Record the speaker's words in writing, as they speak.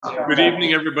Good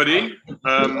evening, everybody.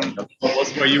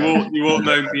 Well, you all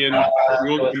know me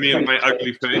and my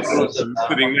ugly face. And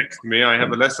sitting next to me, I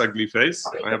have a less ugly face.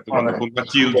 I have the wonderful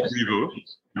Mathilde Griveau,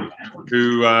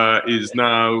 who is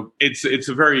now. It's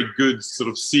a very good sort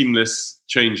of seamless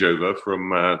changeover from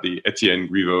the Etienne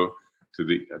Griveau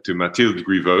to Mathilde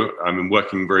Griveau. I'm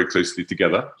working very closely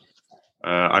together.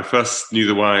 I first knew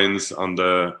the wines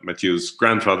under Mathilde's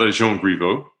grandfather, Jean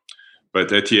Griveau,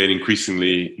 but Etienne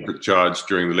increasingly took charge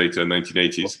during the later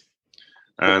 1980s.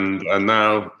 And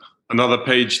now another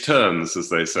page turns, as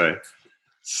they say.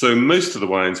 So most of the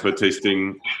wines we're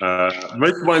tasting,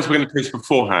 most of the wines we're going to taste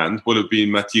beforehand will have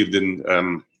been Mathilde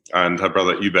and her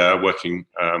brother Hubert working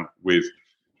with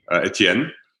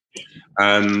Etienne.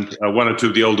 And one or two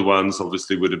of the older ones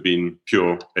obviously would have been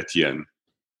pure Etienne.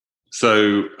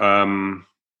 So,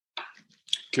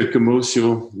 quelques mots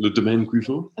sur le domaine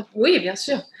Griveau? Oui, bien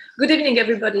sûr. Good evening,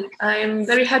 everybody. I'm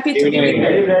very happy to be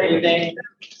here.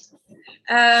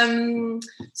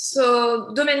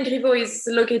 So, Domaine Griveau is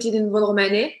located in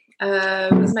Vaune-Romanée.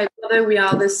 With my brother, we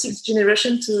are the sixth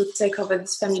generation to take over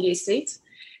this family estate.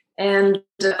 And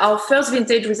our first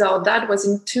vintage with our dad was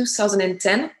in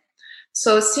 2010.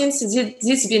 So, since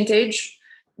this vintage,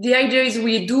 the idea is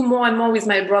we do more and more with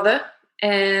my brother,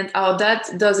 and our dad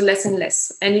does less and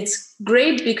less. And it's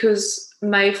great because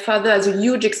my father has a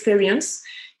huge experience.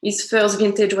 His first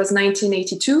vintage was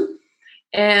 1982.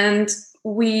 And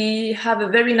we have a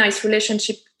very nice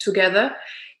relationship together.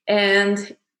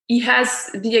 And he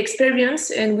has the experience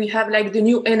and we have like the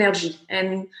new energy.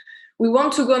 And we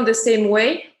want to go in the same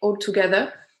way all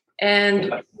together.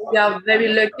 And we are very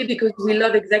lucky because we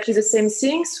love exactly the same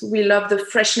things. We love the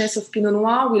freshness of Pinot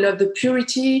Noir. We love the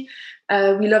purity.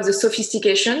 We love the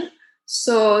sophistication.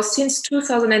 So since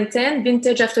 2010,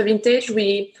 vintage after vintage,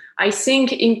 we, I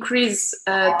think, increase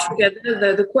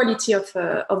together the quality of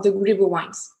the Griveau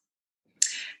wines.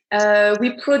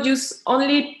 We produce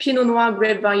only Pinot Noir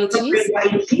grape varieties,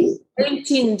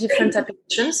 18 different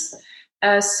appellations,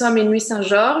 some in Nuits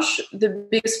Saint-Georges, the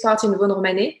biggest part in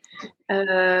Vaune-Romanée.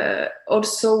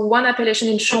 Also one appellation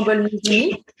in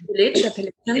Chambolle-Musigny, village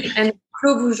appellation, and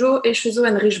Clos Vougeot, Échezeaux,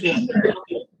 and Richebourg.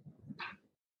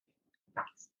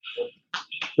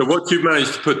 So what you've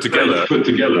managed to put together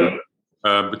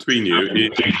between you is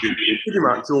pretty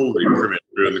much all the Premier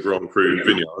Cru and the Grand Cru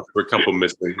vineyards. There are a couple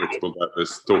missing, which we'll let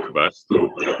us talk about.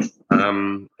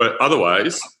 But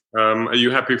otherwise, are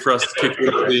you happy for us to kick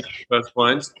off the first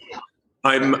wines?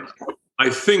 I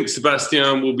think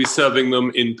Sébastien will be serving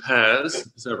them in pairs.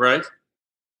 Is that right?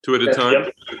 Two at a time?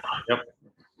 Yep.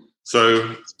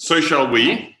 So shall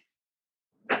we.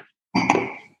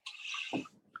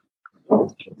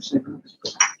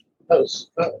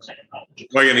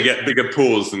 We're going to get bigger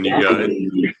pause than you guys.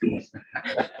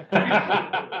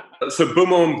 So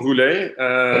Beaumont Brulé,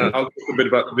 I'll talk a bit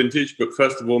about the vintage, but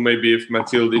first of all, maybe if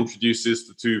Mathilde introduces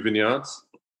the two vineyards.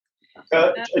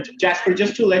 Jasper,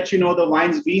 just to let you know, the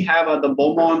wines we have are the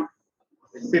Beaumont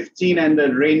 15 and the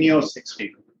Regnault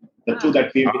 16. The two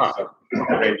that we've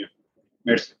been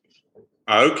Merci.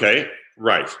 Okay,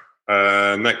 right.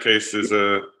 In that case,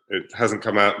 it hasn't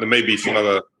come out. There may be some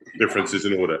other differences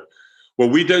in order. Well,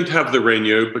 we don't have the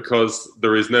Regnault because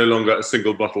there is no longer a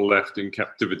single bottle left in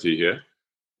captivity here.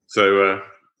 So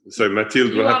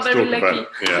Mathilde will have to talk about it.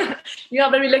 Yeah. You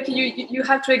are very lucky. You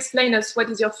have to explain us what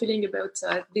is your feeling about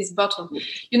this bottle.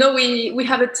 You know, we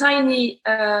have a tiny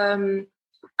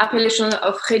appellation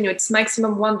of Regnault. It's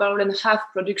maximum 1.5 barrels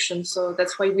production. So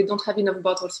that's why we don't have enough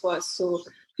bottles for us. So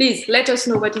please let us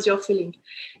know what is your feeling.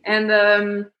 And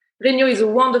Regnault is a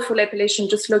wonderful appellation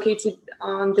just located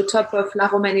on the top of La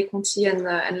Romanée-Conti and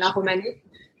La Romanée.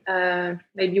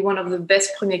 Maybe one of the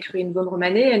best Premier Cru in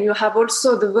Vaune-Romanée. And you have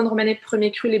also the Vaune-Romanée Premier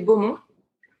Cru Les Beaumont,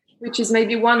 which is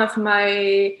maybe one of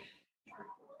my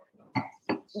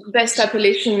best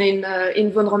appellation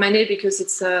in Vaune-Romanée because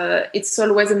it's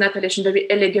always an appellation, very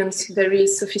elegant, very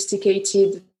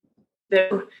sophisticated.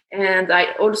 And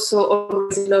I also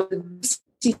always love the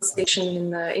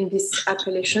station in this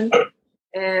appellation.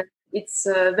 And it's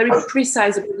very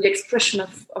precise about the expression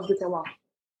of the terroir.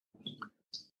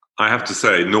 I have to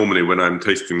say, normally when I'm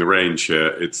tasting the range here,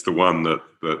 it's the one that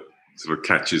sort of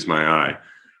catches my eye.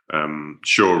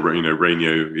 Sure, you know,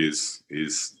 Regnault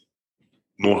is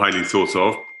more highly thought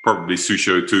of, probably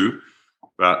Souchot too,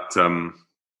 but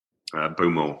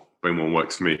Beaumont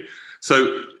works for me.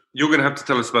 So you're going to have to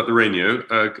tell us about the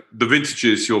Regnault. The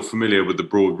vintages, you're familiar with the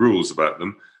broad rules about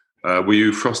them. Were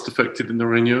you frost affected in the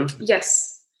Regnault?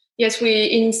 Yes.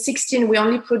 In 16 we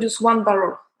only produce 1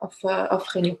 barrel of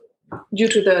Regnault due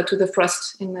to the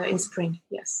frost in spring.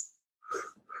 Yes.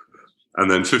 And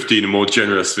then 15, a more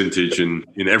generous vintage in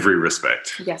every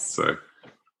respect. Yes. So,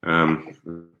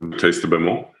 taste the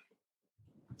Beaumont.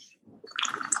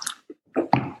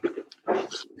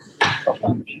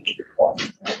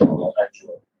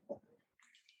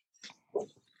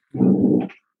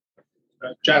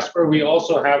 Jasper, we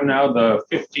also have now the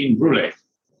 15 Brûlé.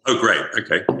 Oh, great.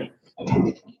 Okay.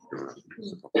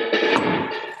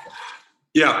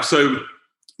 Yeah, so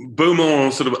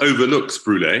Beaumont sort of overlooks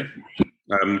Brûlé.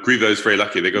 Griveau's very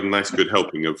lucky. They got a nice good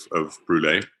helping of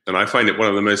Brûlé. And I find it one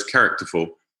of the most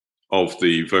characterful of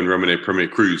the Vosne Romanée Premier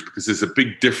Crus because there's a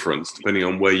big difference depending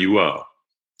on where you are.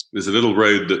 There's a little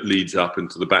road that leads up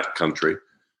into the back country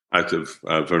out of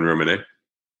Vosne Romanée.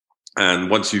 And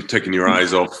once you've taken your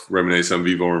eyes off Romanée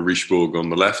Saint-Vivant and Richebourg on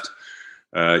the left,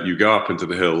 you go up into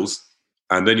the hills.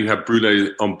 And then you have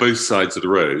Brûlé on both sides of the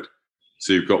road.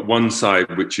 So you've got one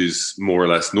side which is more or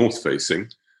less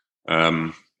north-facing,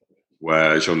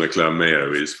 where Jean Leclerc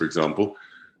Mayo is, for example.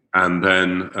 And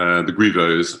then the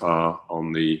Griveaux are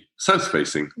on the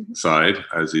south-facing side,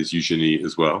 as is Eugénie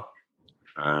as well.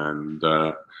 And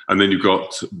then you've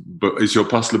got, is your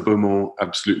Passe le Beaumont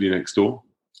absolutely next door?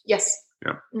 Yes.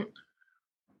 Yeah.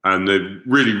 And they've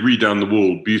really redone the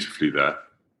wall beautifully there.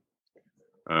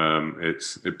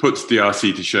 It puts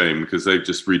DRC to shame because they've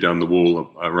just redone the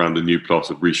wall around the new plot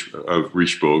of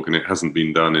Richebourg, and it hasn't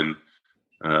been done in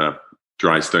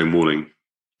dry stone walling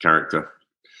character.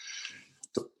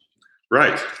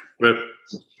 Right.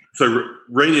 So,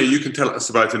 Rainier, you can tell us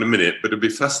about in a minute, but it'd be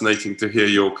fascinating to hear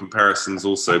your comparisons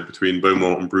also between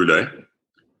Beaumont and Brûlé,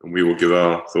 and we will give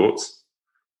our thoughts.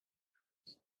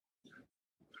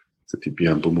 C'était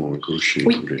bien Beaumont à gauche et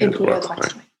Brûlé à droite.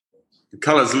 Right. The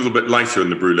colour's a little bit lighter in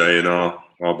the Brûlé in our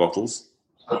bottles.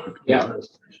 Yeah.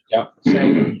 Yeah.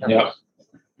 Yeah.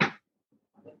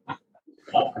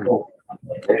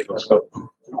 Let's go.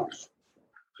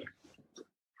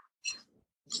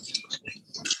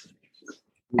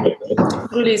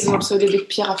 Brûlé is also a little bit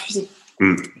pierre à fusée.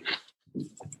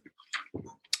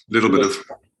 Little bit of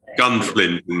gun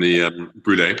flint in the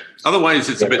Brûlé. Otherwise,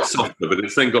 it's a bit softer, but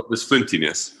it's then got this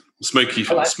flintiness, smoky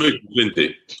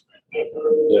flinty.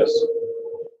 Yes.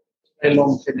 A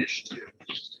long finish too.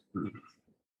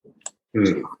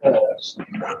 The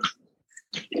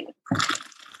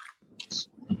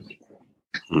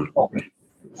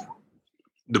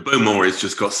Beaumont has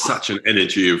just got such an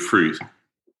energy of fruit.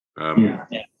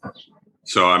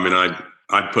 So, I mean,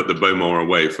 I'd put the Beaumont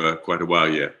away for quite a while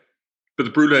yet. But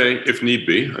the Brûlé, if need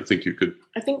be, I think you could.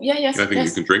 I think, yes. You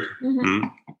can drink.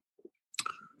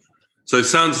 So it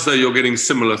sounds as though you're getting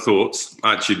similar thoughts.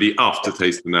 Actually, the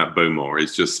aftertaste in that Beaumont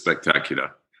is just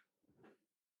spectacular.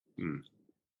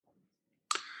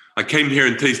 I came here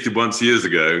and tasted once years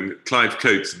ago, and Clive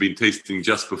Coates had been tasting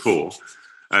just before.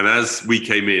 And as we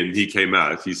came in, he came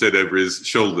out. He said over his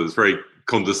shoulders, very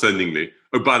condescendingly,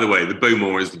 "Oh, by the way, the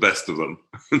Beaumont is the best of them."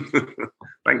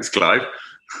 Thanks, Clive.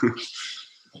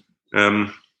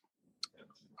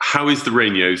 How is the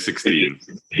Regnault 16?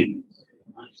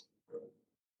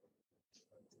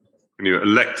 Can you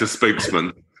elect a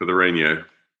spokesman for the Regnault?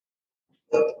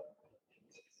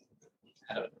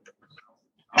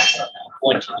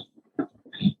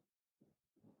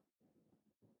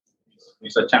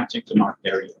 It's attempting to mark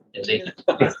area. Is he?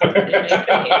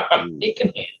 He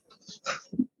can hear.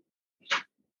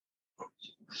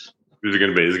 Who's it going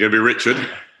to be? Is it going to be Richard?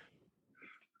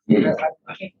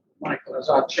 Michael, as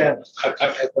our chairman.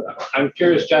 I'm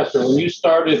curious, Jasper, when you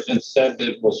started and said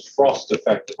it was frost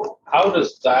affected, how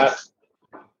does that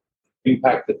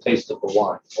impact the taste of the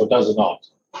wine, or does it not?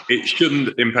 It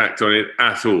shouldn't impact on it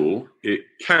at all. It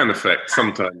can affect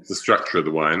sometimes the structure of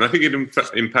the wine. I think it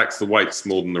impacts the whites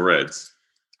more than the reds.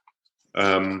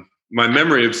 My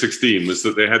memory of 16 was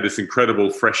that they had this incredible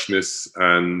freshness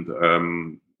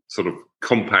and sort of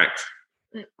compact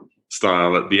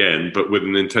style at the end, but with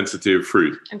an intensity of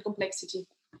fruit. And complexity.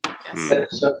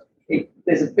 Yes. So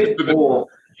there's a bit more.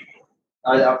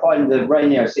 I find the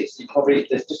Regnault 60 probably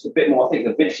there's just a bit more. I think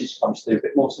the vintage comes through a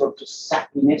bit more sort of just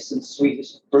sappiness and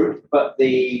sweetness of fruit, but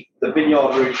the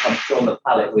Vineyard really comes through on the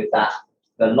palate with that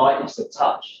the lightness of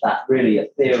touch, that really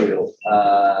ethereal,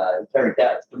 very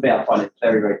delicate. For me, I find it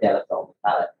very, very delicate on the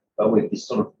palate, but with this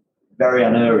sort of very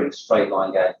unerring straight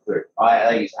line going through. I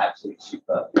think it's absolutely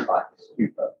superb. Like,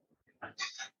 superb.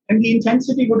 And the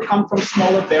intensity would come from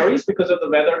smaller berries because of the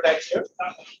weather that year.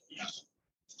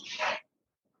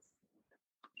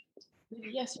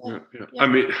 Yes. Yeah. I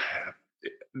mean,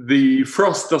 the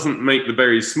frost doesn't make the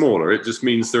berries smaller. It just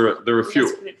means there are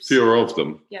fewer of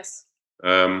them. Yes.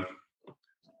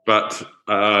 But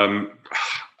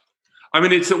I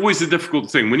mean, it's always a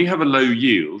difficult thing when you have a low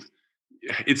yield.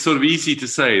 it's sort of easy to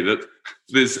say that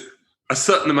there's a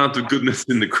certain amount of goodness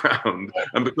in the ground,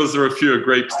 and because there are fewer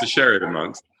grapes to share it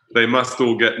amongst, they must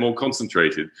all get more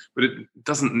concentrated. But it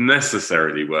doesn't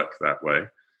necessarily work that way.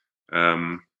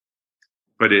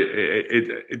 But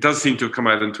it does seem to have come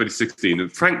out in 2016.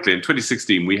 And frankly, in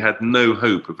 2016, we had no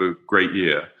hope of a great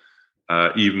year,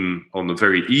 even on the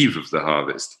very eve of the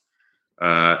harvest.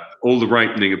 All the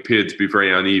ripening appeared to be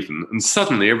very uneven. And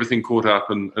suddenly everything caught up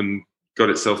and got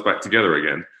itself back together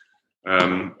again.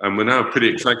 And we're now pretty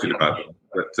excited about it.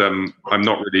 But I'm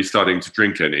not really starting to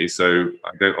drink any, so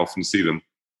I don't often see them.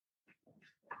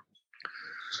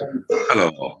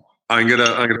 Hello. I'm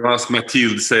gonna ask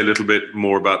Mathilde to say a little bit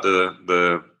more about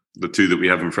the two that we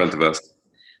have in front of us.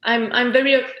 I'm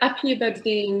very happy about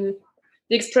the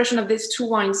expression of these two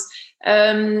wines.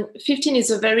 15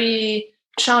 is a very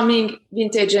charming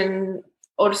vintage and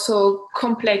also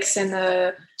complex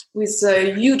and with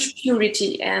huge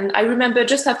purity. And I remember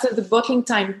just after the bottling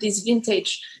time, this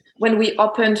vintage, when we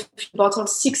opened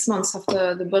bottles 6 months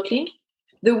after the bottling,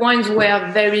 the wines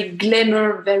were very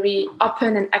glamour, very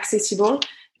open and accessible.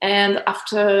 And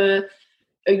after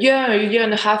a year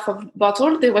and a half of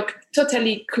bottle, they were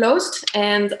totally closed.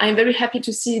 And I'm very happy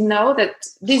to see now that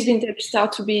this vintage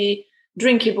start to be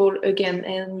drinkable again.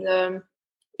 And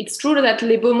it's true that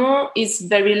Les Beaumont is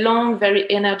very long,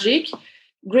 very energetic,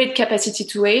 great capacity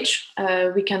to age.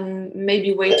 We can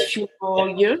maybe wait a few more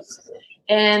years.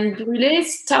 And Brûlés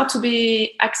start to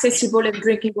be accessible and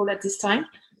drinkable at this time.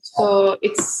 So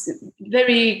it's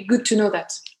very good to know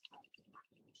that.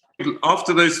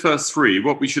 After those first three,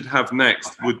 what we should have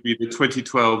next would be the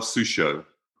 2012 Souchot,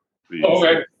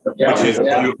 Okay. which is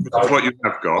what you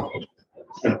have got.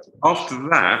 After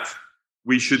that,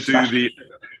 we should do the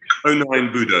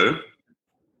 09 Boudot,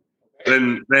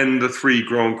 then the three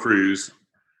Grand Crus,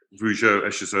 Vougeot,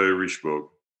 Echezeaux, Richebourg.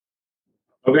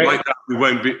 Okay. Like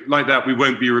that, we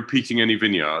won't be repeating any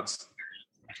vineyards.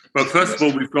 But first of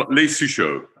all, we've got Les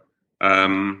Souchots.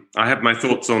 I have my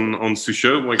thoughts on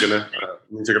Souchot. We're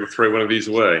gonna throw one of these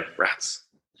away. Rats.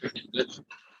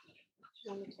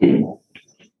 Oh,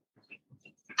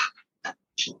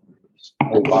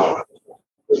 wow.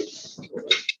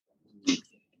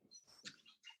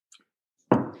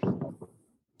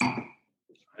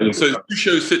 So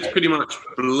Souchot sits pretty much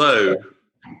below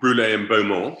Brûlés and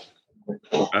Beaumont.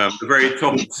 The very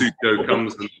top of Souchot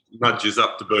comes and nudges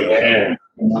up to Beaumont.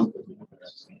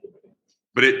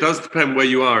 But it does depend where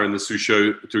you are in the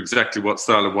Souchot to exactly what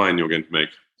style of wine you're going to make.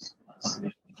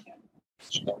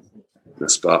 The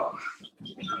spot.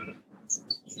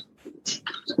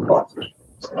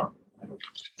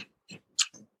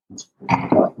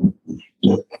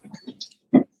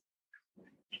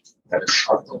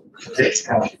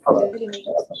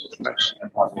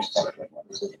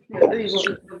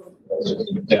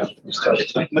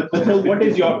 Mathilde, what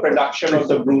is your production of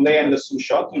the Brûlés and the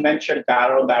Souchot? You mentioned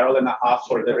barrel and a half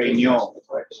for the Regnault.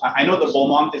 I know the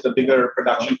Beaumont is a bigger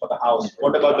production for the house.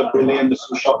 What about the Brûlés and the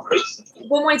Souchot, please?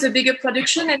 Beaumont is a bigger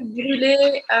production, and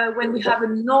Brûlés, when we have a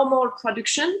normal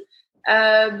production,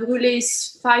 Brûlés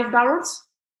is 5 barrels,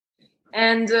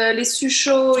 and Les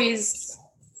Souchots is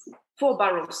 4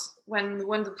 barrels when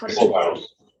the production. 4 barrels.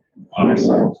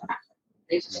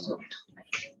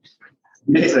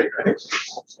 Amazing, right?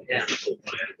 Yeah. So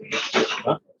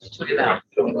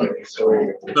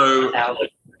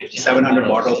 700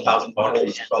 bottles, 1,000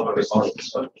 bottles, 1,200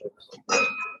 bottles.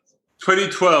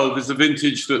 2012 is a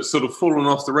vintage that's sort of fallen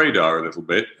off the radar a little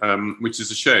bit, which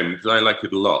is a shame because I like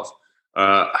it a lot.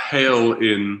 Hail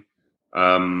in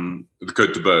the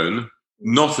Côte de Beaune,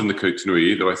 not in the Côte de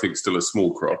Nuits, though I think still a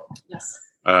small crop. Yes.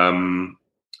 And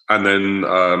then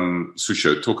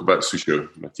Souchot. Talk about Souchot,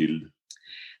 Mathilde.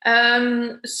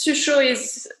 Souchot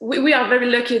is, we are very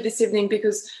lucky this evening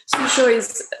because Souchot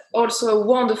is also a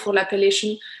wonderful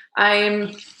appellation.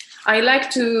 I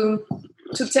like to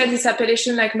tell this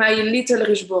appellation like my little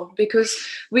Richebourg because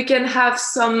we can have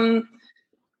some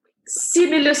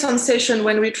similar sensation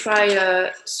when we try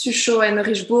Souchot and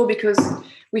Richebourg because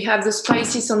we have the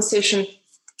spicy sensation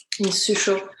in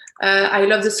Souchot. I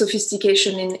love the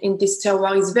sophistication in this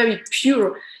terroir. It's very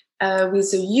pure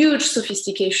with a huge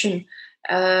sophistication.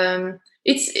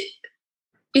 It's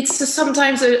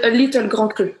sometimes a little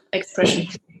Grand Cru expression.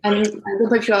 And I don't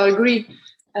know if you agree,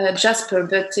 Jasper,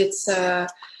 but it's...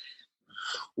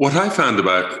 What I found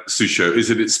about Souchot is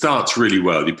that it starts really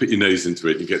well. You put your nose into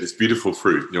it, you get this beautiful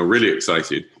fruit, and you're really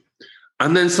excited.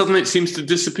 And then suddenly it seems to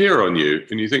disappear on you,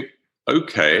 and you think,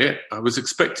 okay, I was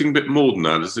expecting a bit more than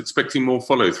that. I was expecting more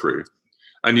follow through.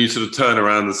 And you sort of turn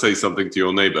around and say something to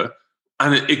your neighbor,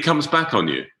 and it comes back on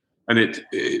you, and it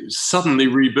suddenly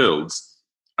rebuilds.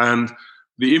 And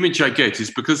the image I get is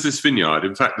because this vineyard,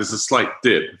 in fact, there's a slight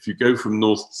dip. If you go from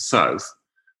north to south,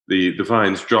 the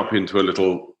vines drop into a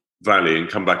little valley and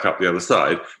come back up the other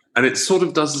side. And it sort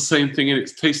of does the same thing in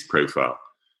its taste profile.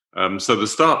 So the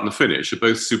start and the finish are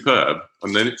both superb.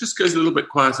 And then it just goes a little bit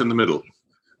quiet in the middle,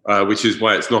 which is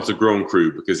why it's not a Grand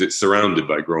Cru, because it's surrounded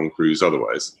by Grand Crus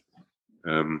otherwise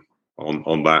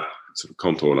on that sort of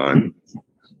contour line.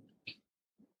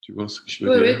 Oui,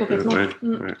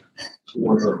 complètement.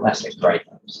 That's great.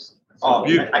 Oh,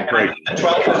 great. The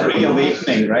 12 is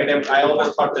reawakening, right? I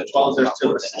always thought the 12s are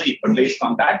still asleep, but based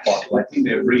on that bottle, I think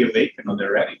they're reawakened or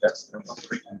they're ready. That's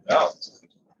pretty well.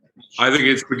 I think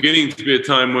it's beginning to be a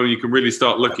time when you can really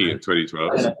start looking at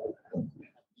 2012.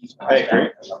 I agree.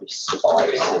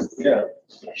 Yeah.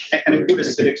 And a good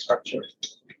acidic structure.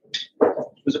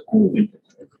 It was a cool winter.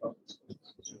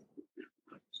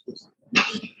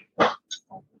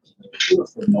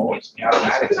 Beautiful noise, the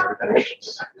aromatics are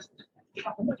delicious.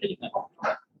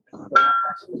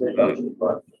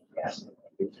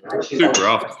 Super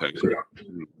aftertaste.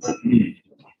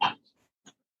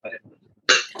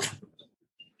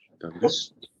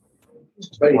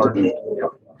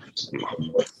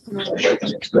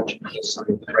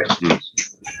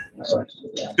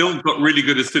 Still got really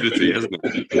good acidity, hasn't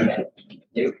it?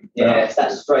 Yeah, it's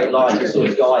that straight line, it's sort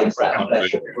of guides that. I love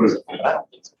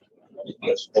it.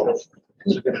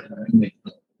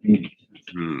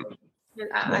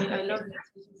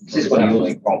 This is what I'm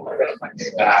looking for.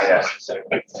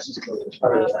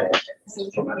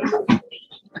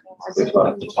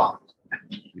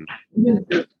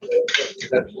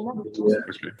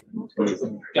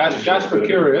 Yes. Jasper,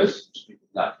 curious.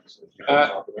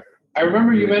 I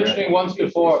remember you mentioning once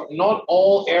before, not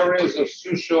all areas of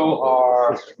Suzhou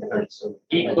are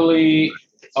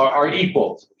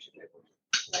equal.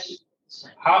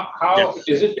 How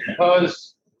is it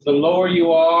because the lower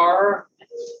you are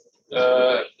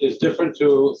is different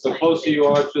to the closer you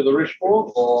are to the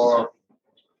Richebourg, or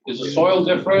is the soil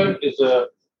different?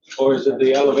 Or is it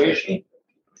the elevation?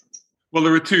 Well,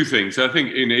 there are two things. I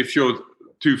think if you're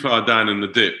too far down in the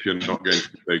dip, you're not going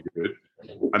to be very good.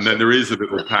 And then there is a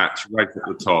little patch right at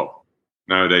the top,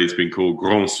 nowadays being called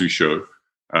Grand Suzhou,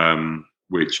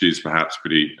 which is perhaps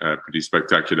pretty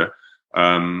spectacular.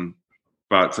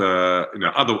 But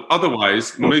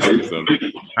otherwise, most of them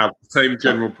have the same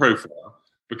general profile,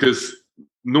 because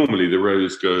normally the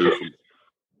rows go from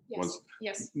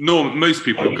Yes. Most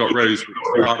people have got rows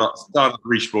that start at the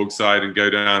Richebourg side and go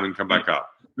down and come back up.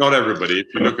 Not everybody.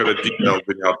 If you look at a detailed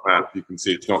vineyard map, you can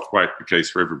see it's not quite the case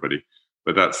for everybody,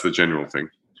 but that's the general thing.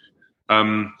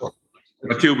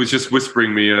 Mathilde was just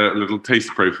whispering me a little taste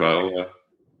profile.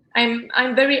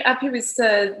 I'm very happy with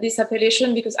this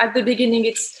appellation, because at the beginning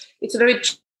it's a very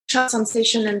sharp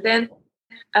sensation, and then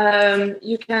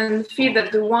you can feel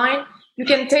that you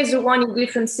can taste the wine in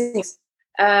different things.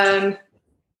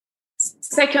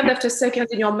 Second after second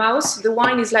in your mouth, the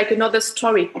wine is like another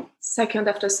story, second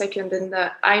after second. And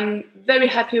I'm very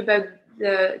happy about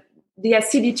the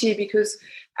acidity, because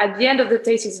at the end of the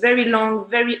taste, it's very long,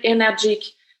 very energetic,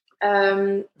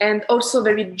 and also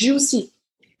very juicy.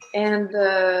 And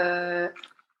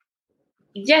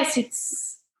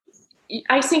yes,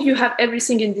 I think you have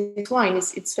everything in this wine.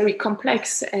 It's very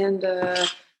complex and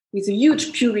with a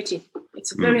huge purity.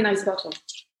 It's a very nice bottle.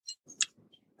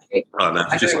 Oh,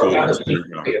 that's just cool. I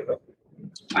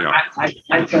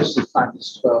personally find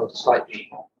this 12 slightly,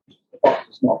 the bottle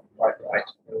is not quite right.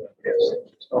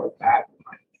 It's not a bad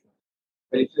wine.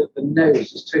 But the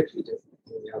nose is totally different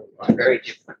from the other wine, very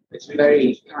different. It's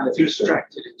very kind of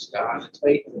extracted in style. It's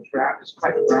very brown, it's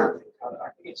quite brown in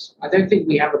colour. I don't think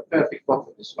we have a perfect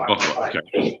bottle of this wine.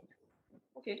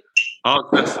 Okay. Ours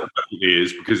definitely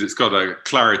is, because it's got a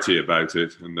clarity about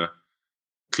it and a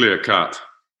clear-cut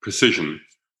precision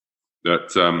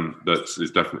that is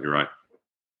definitely right.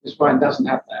 This wine doesn't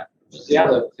have that. The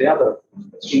other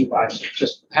three wines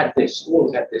just had this,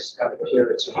 all had this kind of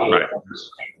purity. Right.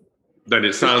 Then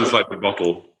it sounds like a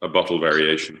bottle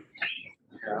variation.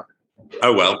 Yeah.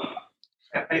 Oh well.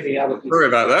 Maybe other people. Sorry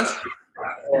about that.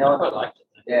 Yeah, I quite liked it.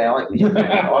 Yeah, I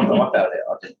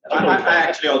felt it. I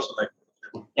actually also like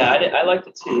it. Yeah, I liked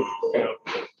it too.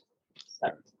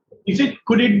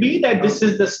 Could it be that this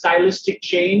is the stylistic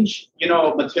change?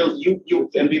 Mathilde, you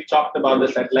and we've talked about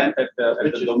this at length at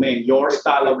the domain. Your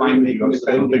style of winemaking is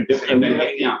a little bit different than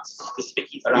Etienne's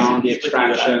around the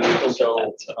extraction.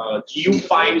 So, do you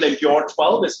find that your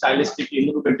 12 is stylistically a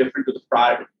little bit different to the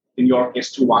prior, in your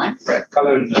case, to wine? Red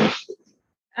color.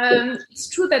 It's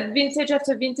true that vintage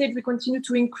after vintage, we continue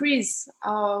to increase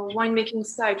our winemaking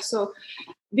style. So,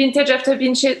 vintage after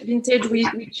vintage,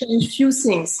 we change few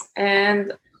things.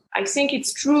 And I think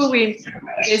it's true.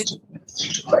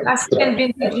 Last 10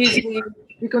 vintages,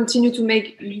 we continue to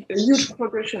make a huge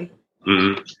progression.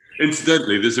 Mm-hmm.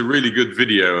 Incidentally, there's a really good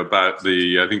video about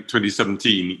the, I think,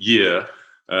 2017 year.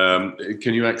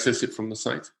 Can you access it from the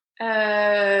site?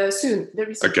 Soon,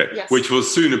 very soon. Okay, yes. Which will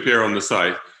soon appear on the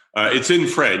site. It's in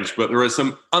French, but there are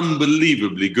some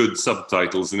unbelievably good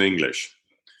subtitles in English.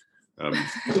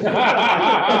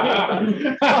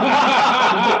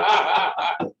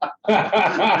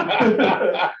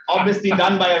 Obviously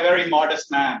done by a very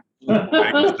modest man.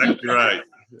 Exactly right.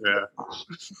 Yeah.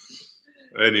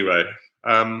 Anyway,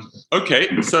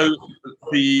 okay. So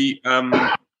the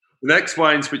next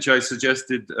wines which I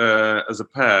suggested as a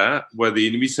pair were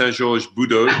the Nuits Saint-Georges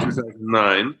Boudot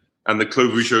 2009 and the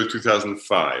Clos Vougeot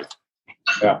 2005.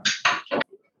 Yeah.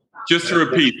 Just to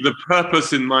repeat, the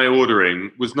purpose in my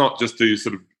ordering was not just to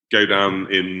sort of go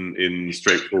down in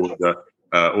straightforward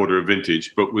order of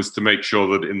vintage, but was to make sure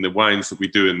that in the wines that we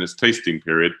do in this tasting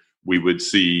period, we would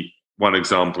see one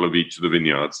example of each of the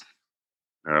vineyards.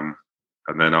 And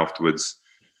then afterwards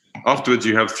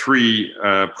you have 3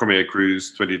 Premier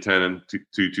Crus 2010 and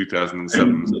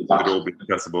 2007 that would all be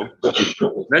accessible.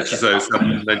 Next to those, then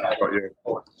you've got your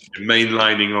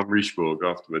mainlining on Richebourg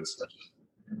afterwards.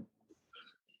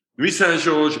 Nuits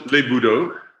Saint-Georges Les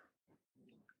Boudot.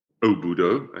 Au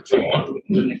Boudot, actually.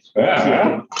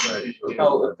 Yeah.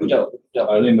 Oh, Boudot.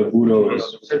 I think the Boudot is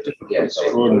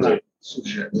extraordinary. So,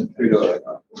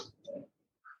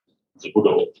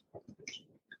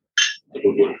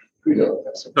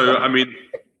 I mean,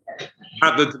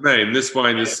 at the Domain, this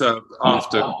wine is served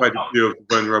after quite a few of the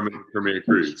Vosne-Romanée Premier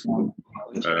Crus.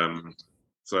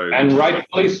 And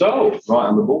rightfully so. Right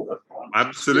on the border.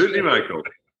 Absolutely, Michael.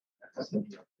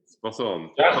 Spot on.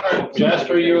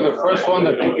 Jasper, you were the first one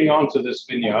that put me onto this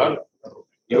vineyard.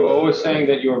 You were always saying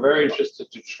that you were very interested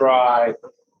to try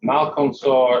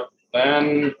Malconsort,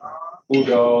 then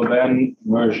Boudot, then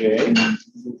Merget, and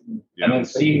then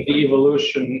see the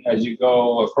evolution as you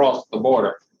go across the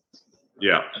border.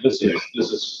 Yeah. This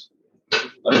is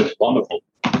wonderful.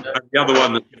 And the other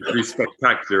one that's pretty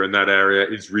spectacular in that area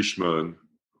is Richemont.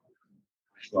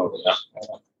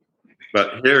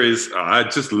 But here is, I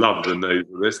just love the nose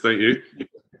of this, don't you?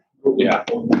 Yeah.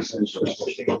 Now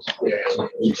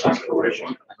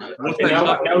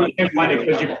we can't find it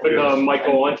because you put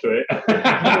Michael onto it.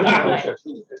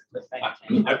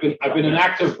 I've been an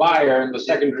active buyer in the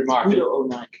secondary market.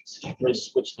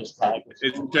 Switch this tag.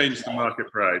 It's changed the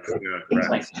market price. Yeah,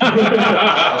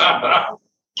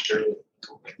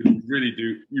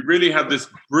 you really have this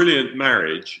brilliant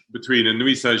marriage between a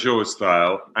Nuits Saint-Georges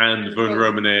style and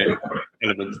Vosne-Romanée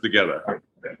elements together.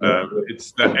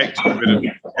 It's that extra bit of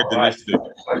hedonistic,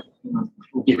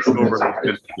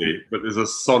 but there's a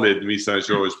solid Nuits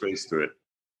Saint-Georges base to it.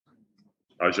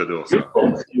 J'adore ça.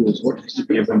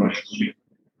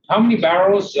 How many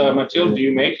barrels, Mathilde, do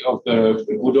you make of the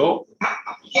Boudot?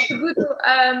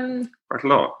 Quite a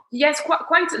lot. Yes,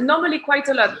 normally quite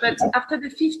a lot. But after the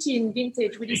 15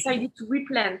 vintage, we decided to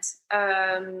replant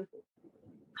half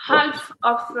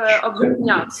of the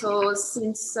vineyard. So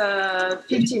since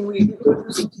 15, we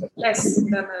produced less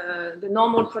than the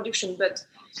normal production. But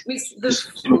with the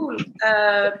full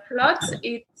plot,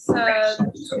 it's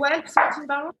 12, 13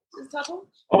 barrels in total.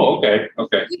 Oh, okay.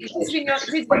 This vineyard is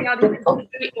very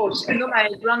old. You know, my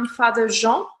grandfather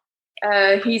Jean,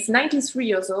 he's 93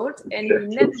 years old, and he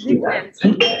never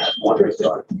replanted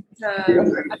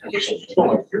appellation.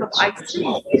 I think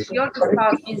the oldest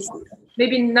part is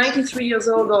maybe 93 years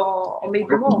old or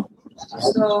maybe more.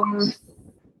 So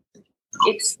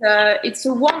it's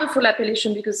a wonderful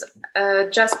appellation because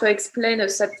Jasper explained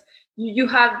us that you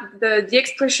have the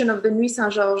expression of the Nuits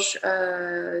Saint-Georges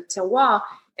terroir,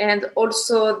 and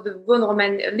also the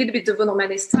Vosne-Romanée, a little bit the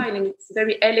Vosne-Romanée style, and it's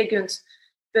very elegant,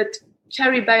 but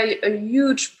carried by a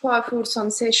huge, powerful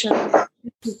sensation.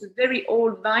 With the very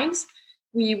old vines,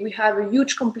 we have a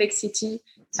huge complexity.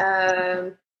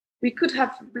 We could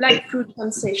have black fruit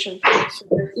sensation.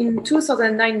 In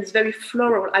 2009, it's very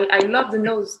floral. I love the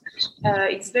nose.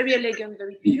 It's very elegant,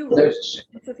 very pure,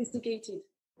 sophisticated.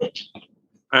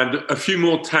 And a few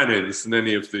more tannins than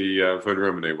any of the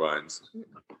Vosne-Romanée wines.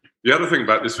 The other thing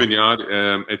about this vineyard,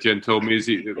 Etienne told me, is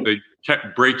they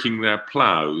kept breaking their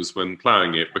plows when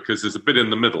plowing it because there's a bit in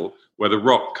the middle where the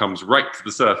rock comes right to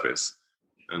the surface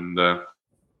and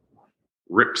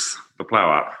rips the plow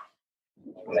up.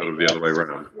 Sort of the other way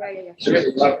around. I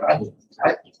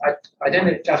don't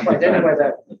know, Jasper, I don't know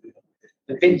whether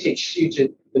the vintage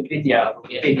suited the vineyard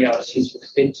suited the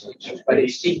vintage, but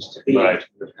it seems to be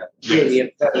really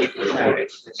a very good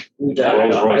marriage. They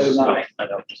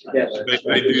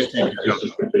do seem to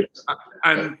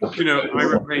And, you know, I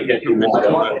remain convinced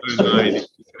that 09 is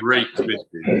a great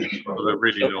vintage for a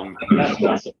really long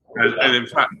time. And in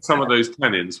fact, some of those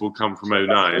tannins will come from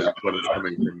 09 as well as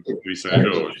coming from Louis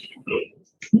Saint-Georges.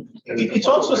 It's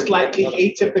also slightly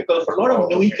atypical. For a lot of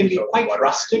Nuit can be quite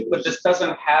rustic, but this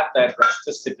doesn't have that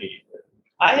rusticity.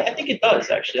 I think it does,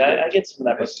 actually. I get some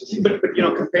of that rusticity. But you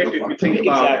know, compared to if you think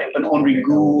about an Henri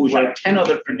Gouge or 10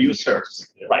 other producers,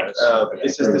 Right.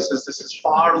 This is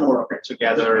far more put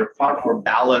together, far more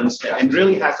balanced, and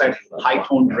really has that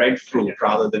high-toned red fruit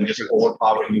rather than just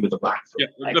overpowering you with the black fruit.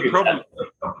 Yeah, the problem,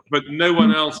 but no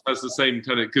one else has the same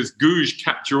tannin because Gouge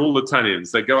capture all the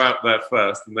tannins. They go out there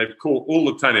first, and they've caught all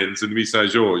the tannins in Louis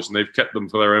Saint-Georges, and they've kept them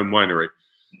for their own winery.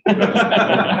 None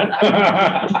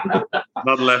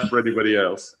left for anybody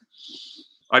else.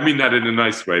 I mean that in a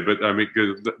nice way, but I mean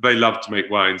they love to make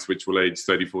wines which will age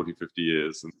 30, 40, 50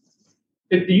 years.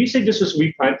 Did you say this was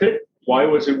replanted? Why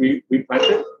was it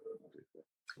replanted?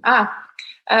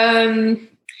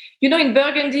 You know, in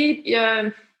Burgundy,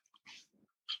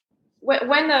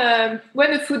 when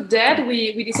the food died,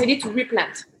 we decided to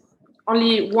replant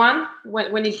only one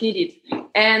when it needed.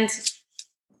 And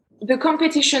the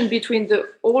competition between the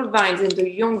old vines and the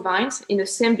young vines in the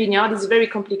same vineyard is very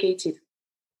complicated.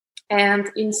 And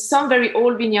in some very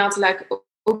old vineyards like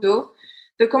Odo,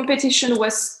 the competition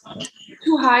was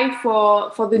too high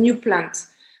for the new plant.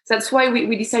 That's why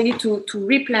we decided to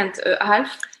replant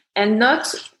half and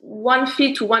not 1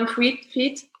 feet to 1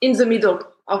 feet in the middle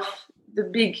of the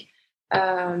big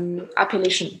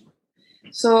appellation.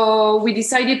 So we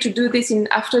decided to do this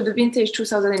after the vintage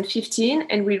 2015,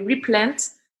 and we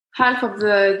replant half of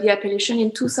the appellation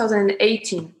in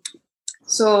 2018.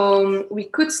 So we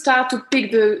could start to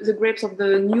pick the grapes of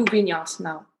the new vineyards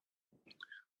now.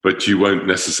 But you won't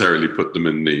necessarily put them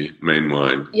in the main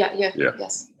wine. Yeah.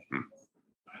 Yes.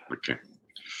 Okay.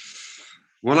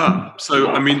 Voila. So,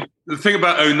 I mean, the thing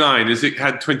about 09 is it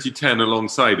had 2010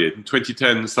 alongside it. And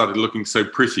 2010 started looking so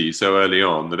pretty so early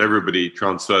on that everybody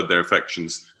transferred their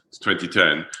affections to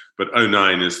 2010. But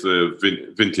 09 is the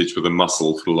vintage with a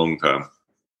muscle for the long term.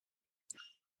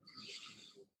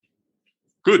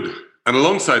 Good. And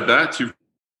alongside that, you've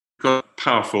got a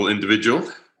powerful individual,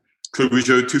 Clos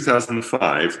Vougeot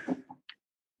 2005.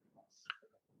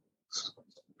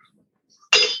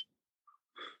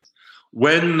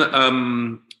 When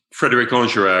Frédéric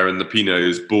Angerer and the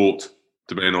Pinots bought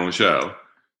Domaine Angel,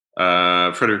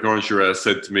 Frédéric Angerer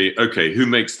said to me, okay, who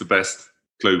makes the best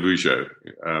Clos Vougeot?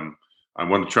 I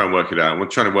want to try and work it out. I want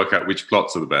to try and work out which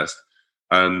plots are the best.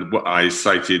 And what I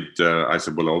cited, I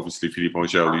said, well, obviously Philippe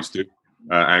Angel used to.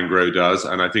 Angro does,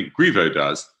 and I think Griveau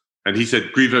does. And he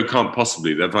said, Griveau can't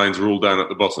possibly. Their vines are all down at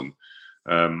the bottom.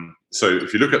 So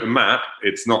if you look at the map,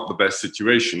 it's not the best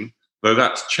situation, though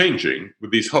that's changing.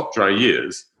 With these hot, dry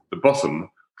years, the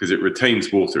bottom, because it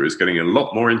retains water, is getting a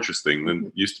lot more interesting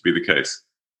than used to be the case.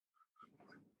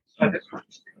 But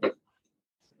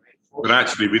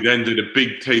actually, we then did a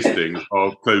big tasting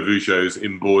of Clos Vougeots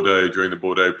in Bordeaux during the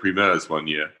Bordeaux Primeurs one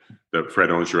year that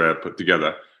Fred Angerer put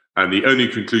together. And the only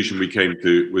conclusion we came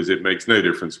to was it makes no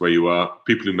difference where you are.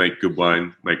 People who make good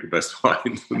wine make the best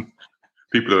wine.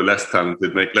 People who are less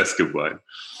talented make less good wine.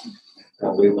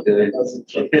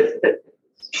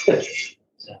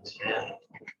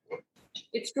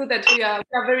 It's true that we are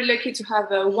very lucky to have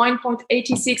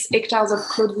 1.86 hectares of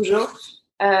Clos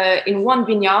Vougeot in one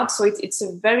vineyard. So it's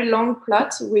a very long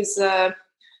plot with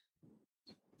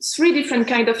 3 different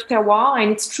kinds of terroir,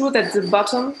 and it's true that the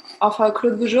bottom of our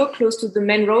Clos Vougeot, close to the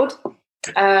main road,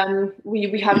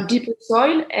 we have deeper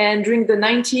soil. And during the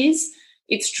 90s,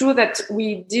 it's true that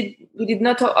we did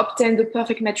not obtain the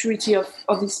perfect maturity of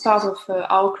this part of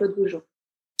our Clos Vougeot.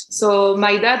 So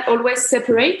my dad always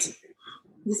separate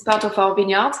this part of our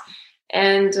vineyard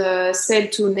and sell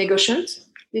to negociants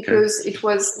because it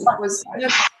was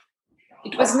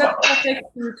not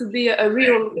perfect to be a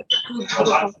real Clos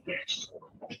Vougeot.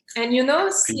 And you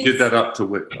know, you did that up to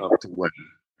when?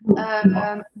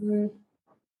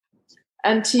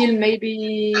 Until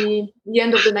maybe the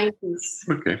end of the 90s.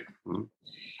 Okay. Mm.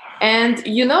 And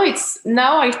you know,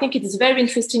 I think it's very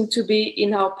interesting to be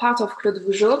in our part of Clos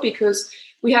Vougeot because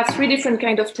we have 3 different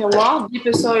kinds of terroir: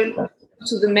 deeper soil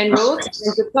to the main road,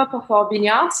 and the top of our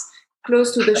vineyards,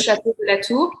 close to the Château de la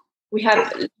Tour. We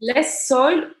have less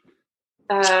soil,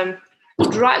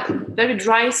 very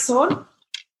dry soil,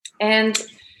 and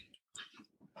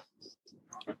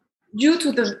due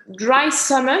to the dry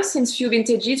summer, since few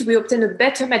vintages, we obtain a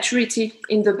better maturity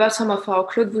in the bottom of our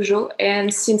Clos Vougeot.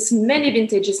 And since many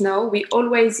vintages now, we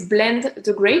always blend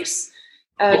the grapes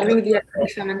during the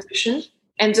fermentation.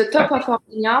 And the top of our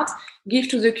vineyard give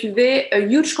to the cuvée a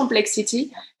huge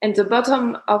complexity, and the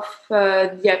bottom of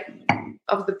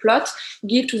the plot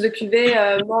give to the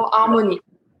cuvée more harmony.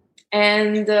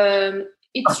 And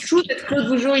it's true that Claude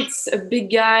Vougeot is a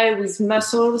big guy with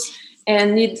muscles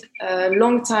and need a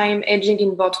long time aging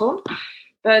in bottle.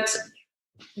 But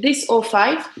this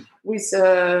 05 with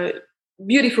a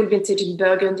beautiful vintage in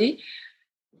Burgundy,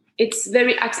 it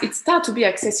starts to be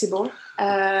accessible.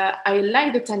 I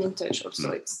like the tannin touch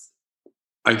also.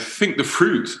 I think the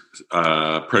fruit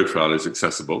profile is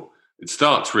accessible. It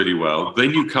starts really well.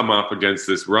 Then you come up against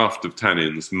this raft of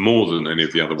tannins more than any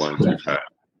of the other wines we've had.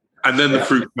 And then the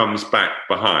fruit comes back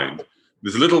behind.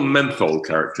 There's a little menthol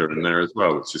character in there as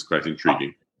well, which is quite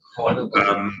intriguing.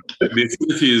 The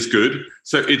acidity is good.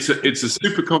 So it's a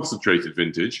super concentrated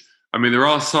vintage. I mean, there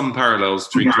are some parallels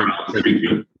between 2020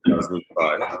 and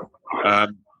 2005.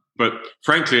 But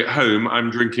frankly, at home,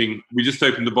 I'm drinking. We just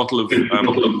opened a bottle of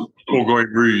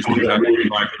Bourgogne Rouge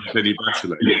 2005 from Denis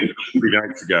Bachelet 3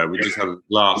 nights ago. We just had a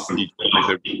glass each night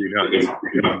over 3 nights.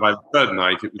 And by the third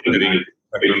night, it was getting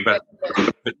better and better.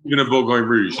 But even a Bourgogne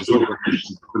Rouge is not going to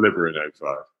deliver in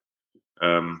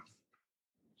 05.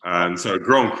 And so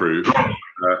Grand Cru,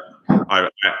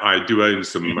 I do own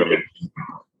some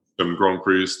Grand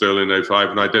Crus still in 05,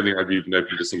 and I don't think I've even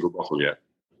opened a single bottle yet.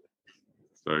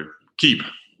 So keep.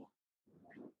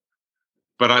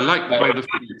 But I like the way the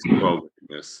fruit's involved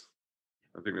in this.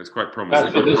 I think that's quite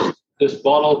promising. This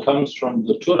bottle comes from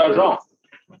the Tour d'Argent.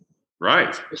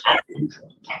 Right.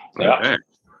 Yeah.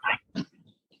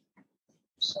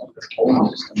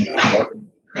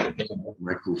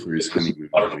 Michael for his honeymoon.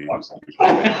 2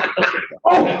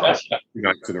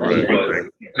 nights in a row.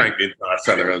 Drank the entire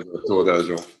cellar of the Tour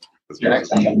d'Argent.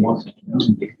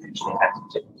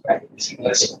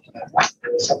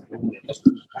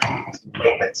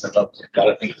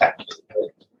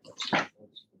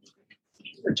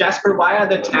 Jasper, why are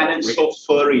the tannins so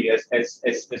furry,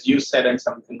 as you said and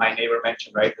something my neighbor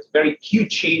mentioned, right? There's very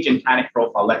huge change in tannic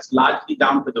profile. That's largely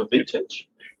down to the vintage.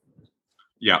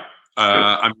 Yeah.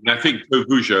 I think Claude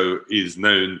Vougeot is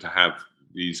known to have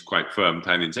these quite firm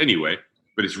tannins anyway,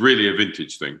 but it's really a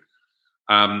vintage thing.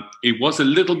 It was a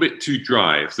little bit too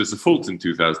dry. If there's a fault in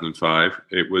 2005,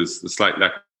 it was the slight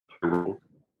lack of raw.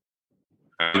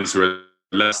 Tannins were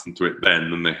less to it then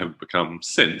than they have become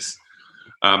since.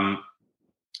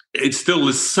 It still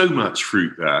there's so much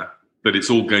fruit there that it's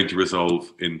all going to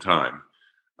resolve in time.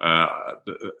 At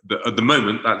the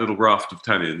moment, that little raft of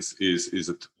tannins is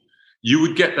you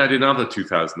would get that in other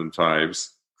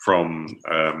 2005s from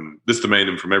this domain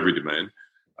and from every domain,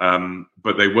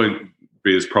 but they won't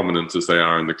be as prominent as they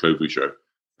are in the Claude Vougeot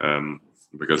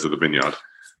because of the vineyard.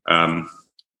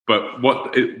 But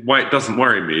why it doesn't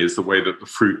worry me is the way that the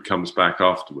fruit comes back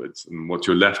afterwards, and what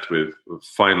you're left with, the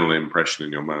final impression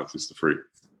in your mouth is the fruit.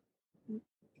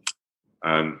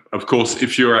 And of course,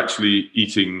 if you're actually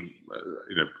eating,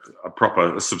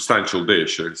 a substantial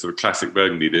dish, a sort of classic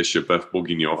Burgundy dish, a Boeuf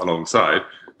Bourguignon alongside,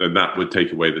 then that would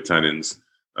take away the tannins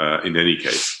in any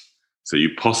case. So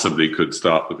you possibly could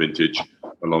start the vintage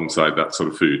alongside that sort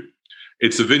of food.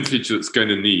 It's a vintage that's going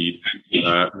to need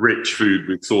rich food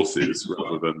with sauces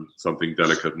rather than something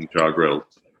delicate and char grilled.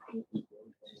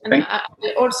 And I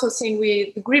also think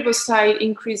the Griveau style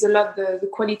increase a lot the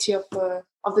quality of the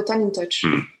tannin touch.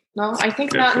 No, I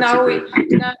think now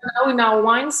in our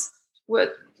wines,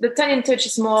 the tannin touch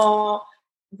is more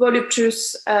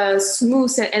voluptuous,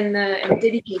 smooth, and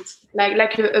delicate,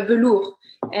 like a velour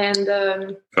and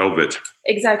velvet.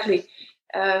 Exactly.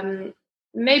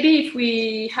 Maybe if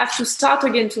we have to start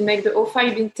again to make the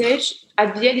 05 vintage,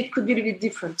 at the end it could be a little bit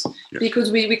different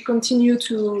because we continue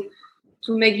to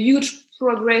make huge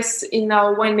progress in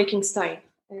our winemaking style.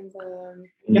 And,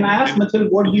 can I ask, Mathilde,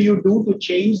 what do you do to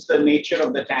change the nature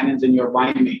of the tannins in your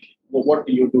winemaking? Well, what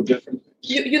do you do differently?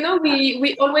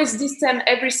 We always distem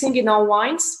everything in our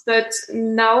wines, but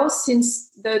now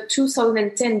since the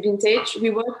 2010 vintage, we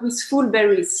work with full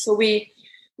berries. So we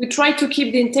try to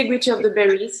keep the integrity of the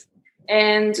berries,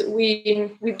 and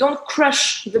we don't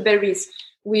crush the berries.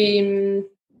 And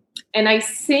I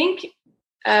think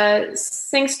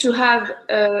thanks to have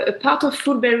a part of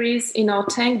full berries in our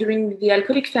tank during the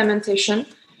alcoholic fermentation,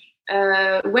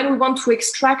 when we want to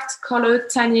extract colored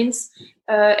tannins,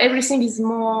 everything is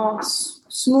more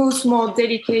smooth, more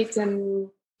delicate, and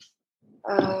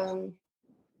I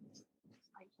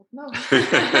don't know.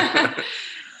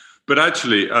 But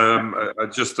actually,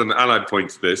 just an allied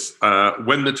point to this,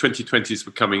 when the 2020s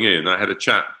were coming in, I had a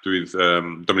chat with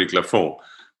Dominique Lafont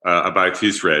about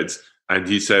his reds, and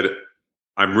he said,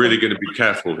 I'm really going to be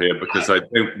careful here because I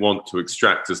don't want to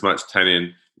extract as much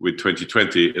tannin with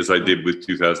 2020 as I did with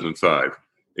 2005.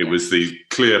 It was the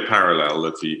clear parallel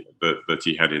that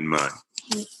he had in mind,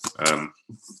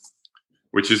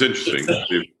 which is interesting.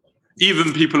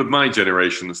 Even people of my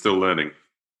generation are still learning.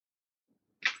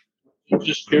 I'm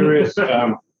just curious,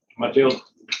 Mathilde.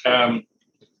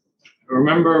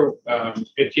 Remember,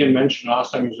 Etienne mentioned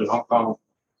last time he was in Hong Kong,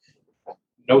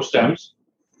 no stems.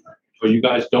 So you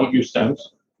guys don't use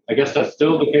stems. I guess that's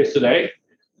still the case today.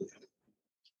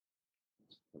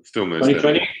 Still no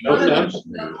 2020, no stems.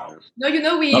 No,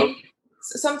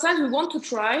 sometimes we want to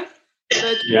try,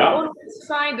 but we always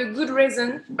find a good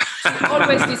reason to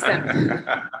always use them.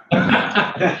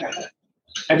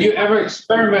 Have you ever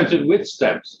experimented with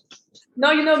stems?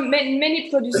 No, many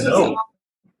producers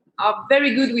are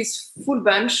very good with full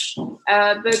bunch,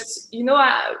 but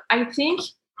I think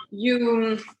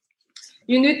you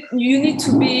need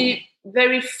to be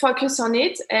very focused on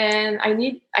it, and I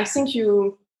think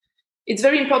it's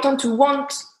very important to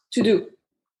want to do,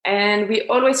 and we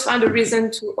always find a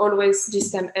reason to always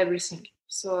destem everything.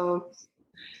 So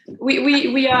we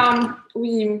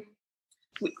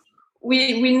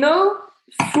know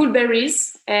full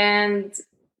berries, and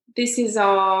this is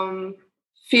our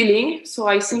feeling. So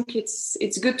I think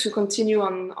it's good to continue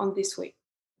on this way.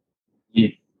 Yeah.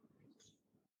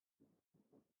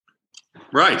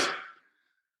 Right.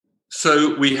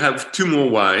 So we have two more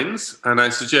wines, and I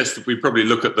suggest that we probably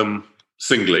look at them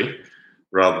singly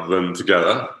rather than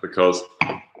together, because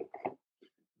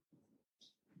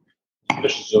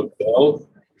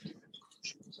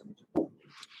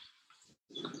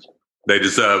they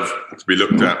deserve to be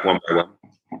looked at one by one.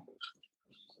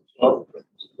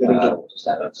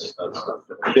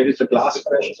 There is a glass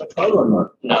fresh or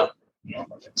not? No.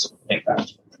 Take that.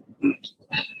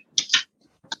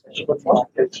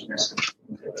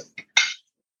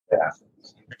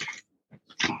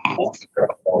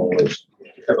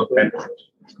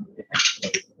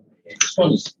 This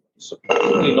one's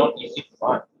surprisingly not easy to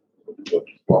find.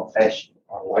 What fish?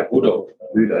 Like Budo.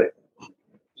 Budo.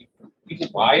 You can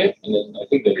buy it, and then I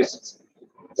think there is.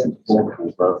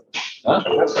 Huh?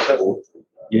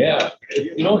 Yeah.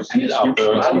 You don't see it out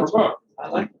there. I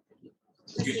like it.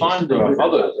 You find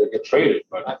others that get traded,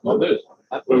 but not this.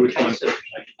 Which one?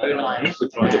 Very nice.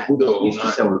 Which one? The Budo.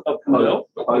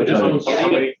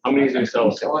 How many is they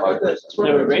sell?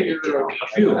 Never rated a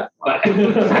few.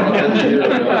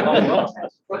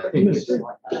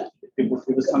 People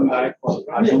come back.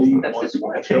 I believe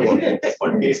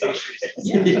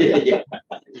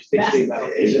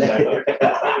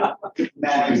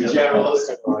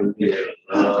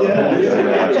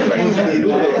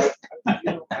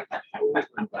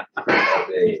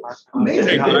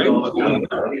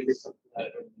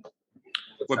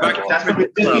We're back. We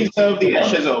serve the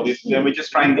Echezot. We're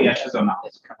just trying the Echezot now.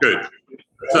 Good.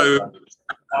 So,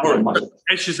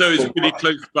 Echezot is pretty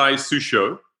close by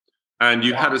Souchot, and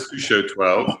you had a Souchot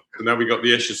 12, and now we got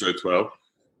the Echezot 12.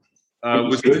 At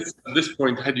this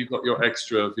point, had you got your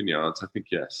extra vineyards? I think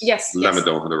yes. Yes.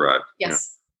 Lamadon had arrived.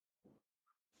 Yes.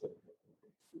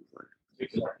 Yeah.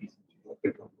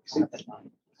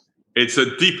 It's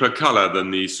a deeper color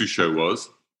than the Souchot was.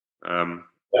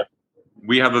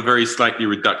 We have a very slightly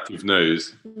reductive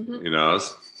nose in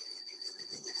ours.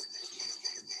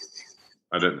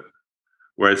 I don't know.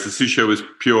 Whereas the Souchot was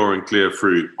pure and clear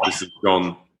fruit, this has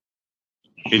gone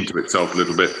into itself a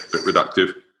little bit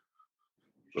reductive.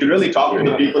 You should really talk to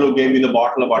the people who gave you the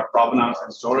bottle about provenance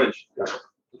and storage.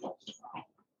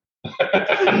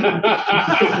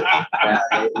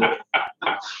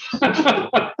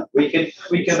 We can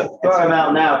throw him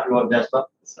out now if you want, Jasper.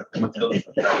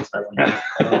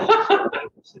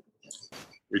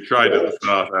 We tried at the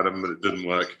start, Adam, but it didn't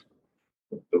work.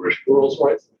 The Richebourg's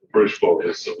right? Richebourg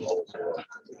is.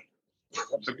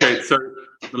 Okay, so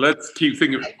let's keep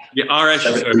thinking. Our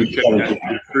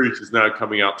Echezot fruit is now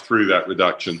coming up through that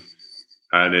reduction,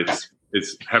 and it's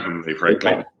heavenly,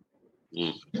 frankly.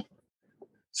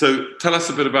 So tell us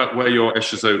a bit about where your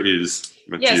Echezot is,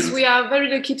 Mathilde. Yes, we are very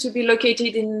lucky to be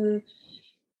located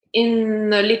in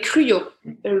Les Cruyots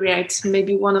area. It's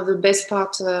maybe one of the best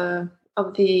parts of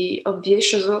the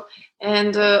Echezot,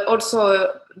 and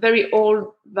also very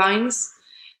old vines.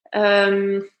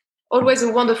 Always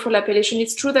a wonderful appellation.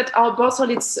 It's true that our bottle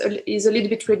is a little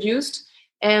bit reduced,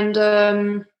 and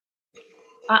I'm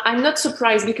not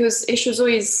surprised because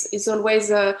Echezot is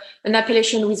always an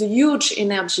appellation with a huge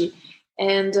energy.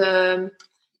 And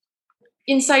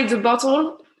inside the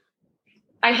bottle,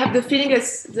 I have the feeling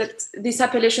that this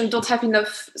appellation don't have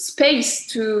enough space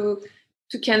to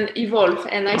can evolve,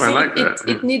 and I think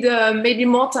it need maybe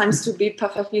more times to be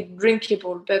perfectly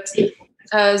drinkable. But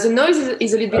the noise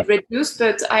is a little bit reduced,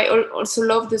 but I also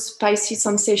love the spicy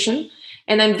sensation.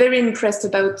 And I'm very impressed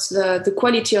about the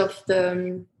quality of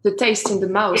the taste in the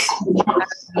mouth.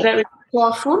 Very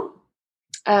powerful.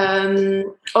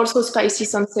 Also spicy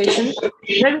sensation.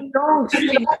 Very long.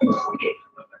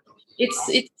 It's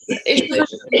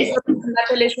an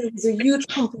appellation with a huge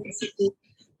complexity.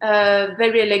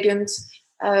 Very elegant.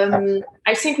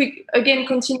 I think we again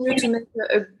continue to make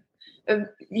a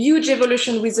huge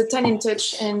evolution with the tannin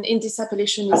touch, and in this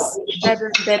appellation is better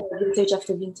vintage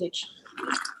after vintage.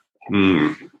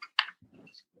 Mm.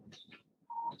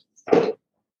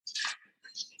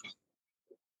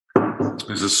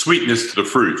 There's a sweetness to the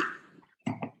fruit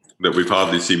that we've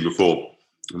hardly seen before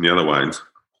in the other wines.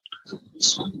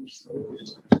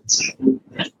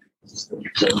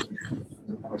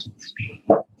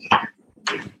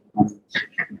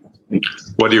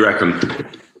 What do you reckon?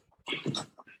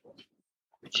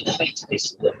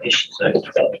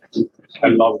 I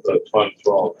love the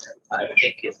 12. I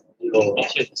think it's your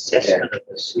assessment of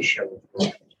the Suzhou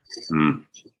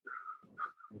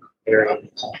very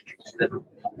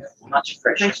much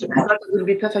fresh. It will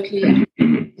be perfectly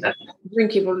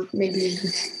drinkable maybe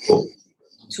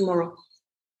tomorrow.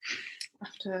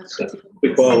 After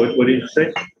What did you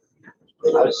say? I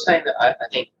was saying that I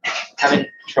think, having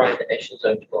tried the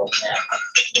Echezot 12 now,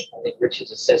 I think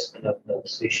Richard's assessment of the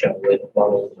Suzhou with the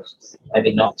bottle was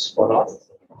maybe not spot on.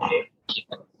 You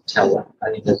can tell that.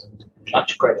 I think there's a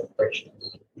much greater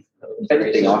freshness.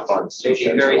 Everything I find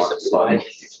Suzhou very is surprising.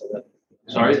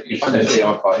 Sorry? If anything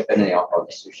I find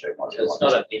Suzhou might be It's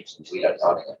not a deep. we don't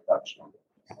have a production.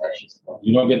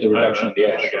 You don't get the reduction of the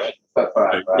edge, right? But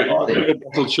for The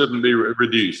bottle shouldn't be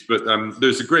reduced, but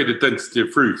there's a greater density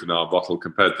of fruit in our bottle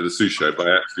compared to the Suzhou by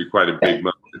actually quite a big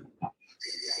margin.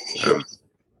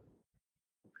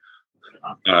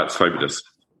 It's fabulous.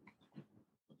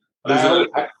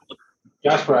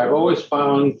 Jasper, I've always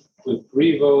found with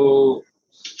Griveau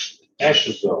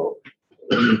Echezot,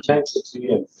 the intensity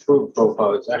and fruit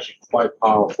profile is actually quite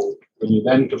powerful when you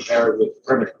then compare it with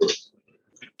Primit Group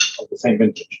of the same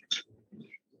vintage.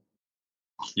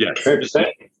 Yes. Fair to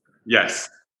say? Yes.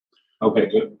 Okay,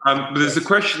 good. But there's a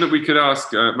question that we could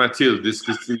ask Mathilde,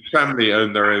 because the family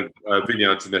own their own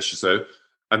vineyards in Echezot.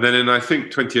 And then in, I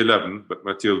think, 2011, but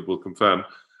Mathilde will confirm,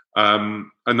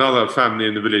 another family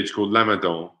in the village called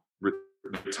Lamadon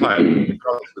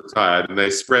retired, and they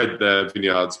spread their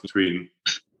vineyards between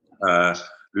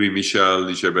Louis Michel,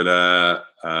 Ligier Belair,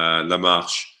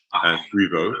 Lamarche, and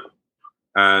Griveau.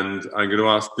 And I'm going to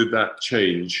ask, did that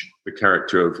change the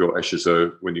character of your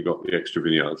Echezot when you got the extra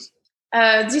vineyards?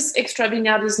 This extra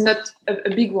vineyard is not a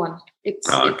big one. It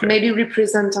maybe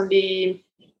represents only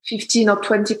 15 or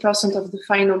 20% of the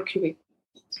final cuvée.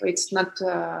 So it's not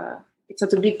a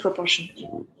big proportion.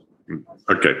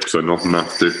 Okay, so not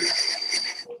enough to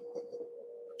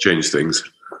change things.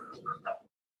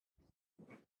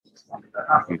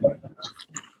 I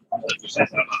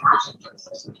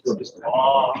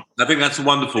think that's a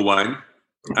wonderful wine.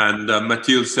 And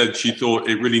Mathilde said she thought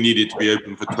it really needed to be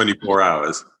open for 24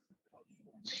 hours.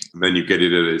 And then you get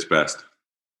it at its best.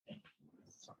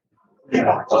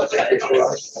 At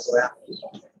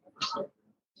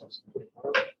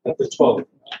the 12.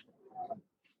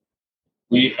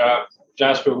 We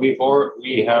Jasper, we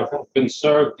have been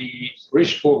served the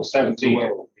Richebourg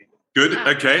 17. Good.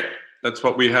 Okay, that's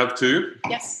what we have too.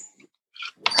 Yes.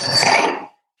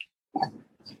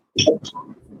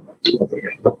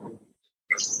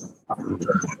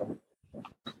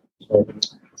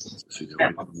 Yeah.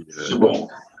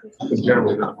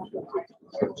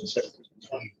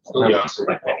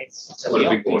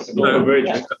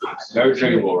 Very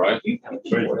drinkable, right?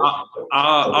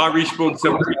 Our Richebourg 17 has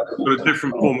got a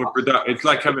different form of production. It's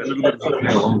like having a little bit of on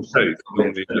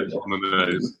the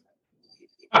nose.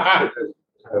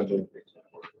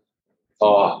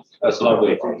 Oh, that's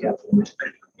lovely.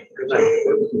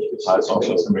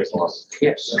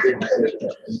 Yes.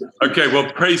 Okay,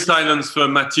 well, pray silence for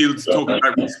Mathilde to talk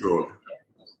about Richebourg.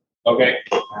 Okay.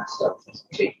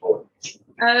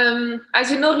 As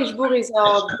you know, Richebourg is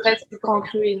our best Grand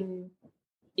Cru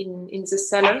in the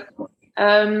cellar.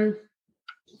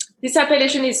 This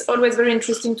appellation is always very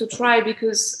interesting to try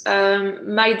because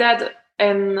my dad,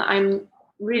 and I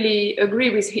really agree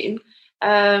with him,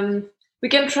 we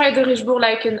can try the Richebourg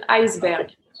like an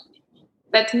iceberg.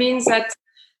 That means that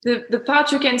the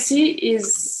part you can see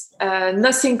is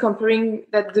nothing comparing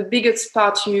that the biggest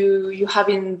part you have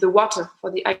in the water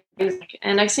for the iceberg.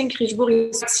 And I think Richebourg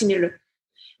is similar.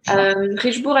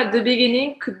 Richebourg at the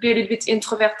beginning could be a little bit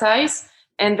introvertized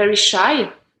and very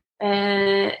shy.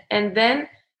 And then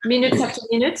minutes after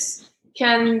minutes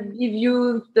can give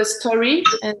you the story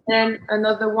and then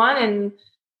another one. And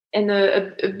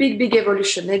a big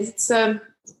evolution. And it's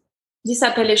this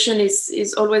appellation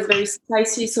is always very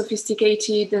spicy,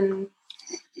 sophisticated, and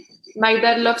my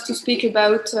dad loves to speak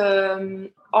about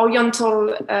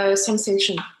Oriental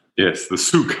sensation. Yes, the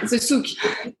souk. The souk,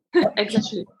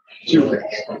 exactly.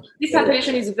 This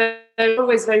appellation is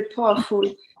always very powerful.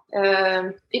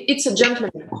 It's a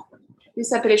gentleman.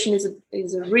 This appellation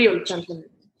is a real gentleman.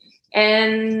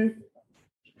 And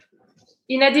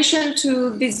in addition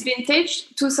to this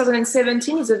vintage,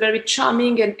 2017 is a very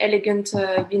charming and elegant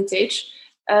vintage.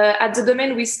 At the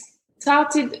Domaine, we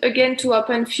started again to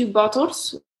open few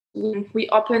bottles. We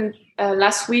opened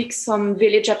last week some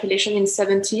village appellation in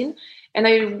 17, and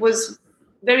I was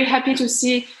very happy to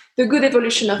see the good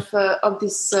evolution of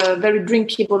this very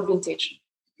drinkable vintage.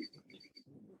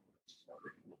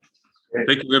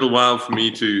 Take a little while for me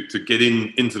to get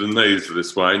into the nose of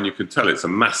this wine. You can tell it's a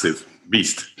massive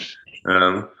beast.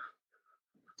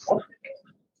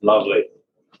 Lovely.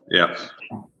 Yeah.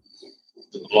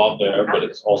 There's a lot there, but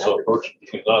it's also approaching.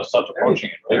 It's not such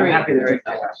approaching it. Right? Very happy there.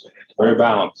 Very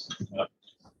balanced.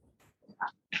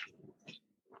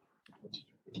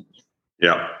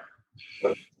 Yeah.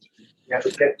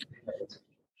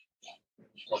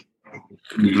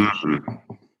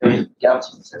 Mm-hmm.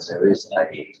 Galton says there is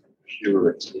a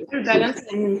purity Balance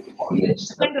and on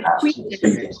this. kind of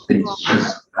sweetness.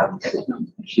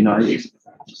 You know, it's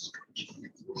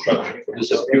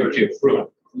This is purity of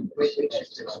fruit.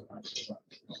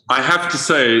 I have to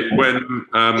say, when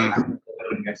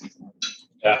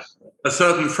Yeah. a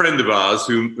certain friend of ours,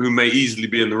 who may easily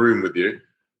be in the room with you,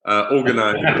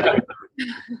 organized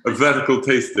a vertical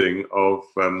tasting of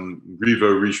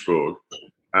Griveau Richebourg,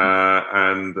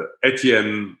 and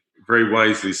Etienne very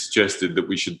wisely suggested that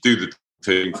we should do the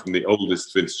tasting from the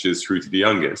oldest vintages through to the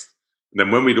youngest. And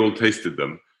then when we'd all tasted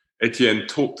them, Etienne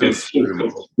talked us through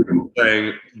them,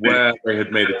 saying where they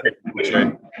had made a technical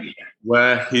change,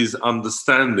 where his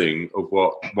understanding of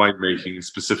what winemaking,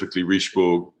 specifically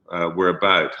Richebourg, were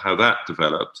about, how that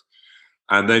developed.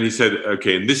 And then he said,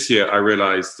 okay, and this year I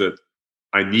realized that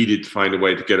I needed to find a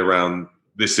way to get around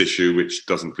this issue, which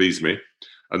doesn't please me.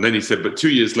 And then he said, but 2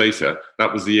 years later,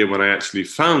 that was the year when I actually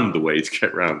found the way to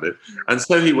get around it. And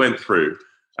so he went through.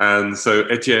 And so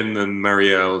Etienne and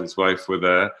Marielle, his wife, were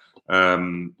there.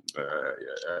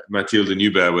 Mathilde and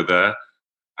Hubert were there.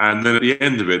 And then at the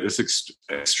end of it, this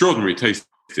extraordinary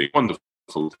tasting,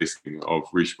 wonderful tasting of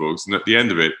Richebourgs. And at the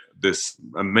end of it, this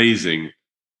amazing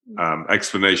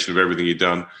explanation of everything he'd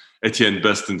done. Etienne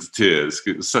burst into tears.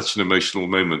 It was such an emotional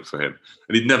moment for him.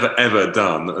 And he'd never, ever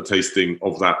done a tasting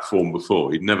of that form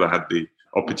before. He'd never had the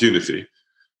opportunity.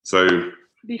 So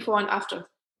Before and after.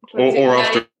 Or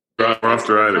after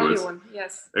either.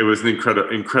 Yes. It was an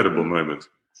incredible moment.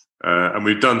 And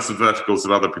we've done some verticals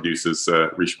of other producers,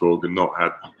 Richebourg, and not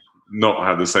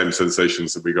had the same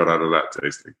sensations that we got out of that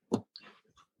tasting.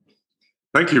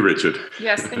 Thank you, Richard.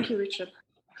 Yes, thank you, Richard.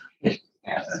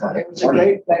 It's a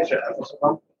great pleasure.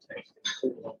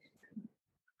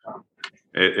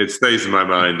 It stays in my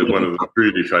mind as one of the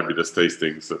truly fabulous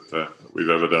tastings that we've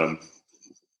ever done.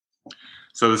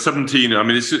 So the 17, I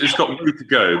mean, it's got way to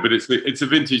go, but it's a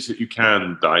vintage that you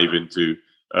can dive into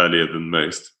earlier than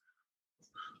most.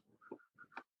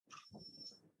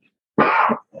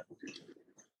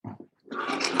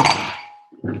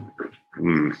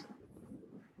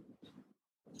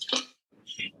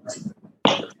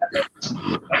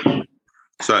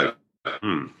 So,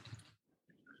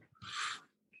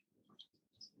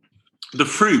 the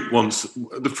fruit wants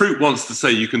to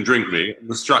say you can drink me, and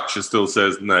the structure still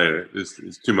says no.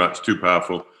 It's too much, too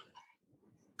powerful.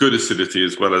 Good acidity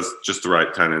as well as just the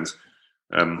right tannins.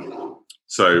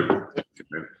 So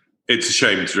it's a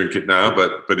shame to drink it now,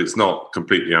 but it's not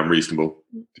completely unreasonable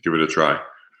to give it a try.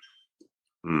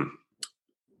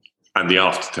 And the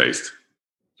aftertaste,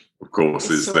 of course,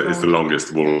 is the longest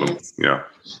of all of them. Yeah.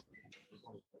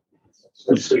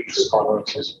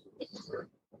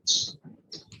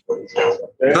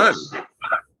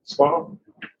 So,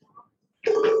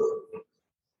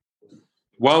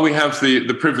 while we have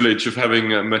the privilege of having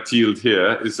Mathilde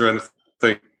here, is there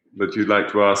anything that you'd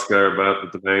like to ask her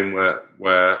about the Domaine,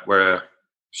 where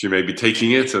she may be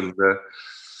taking it, and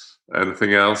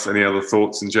anything else, any other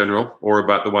thoughts in general, or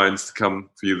about the wines to come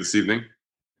for you this evening?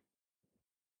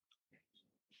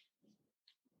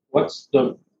 What's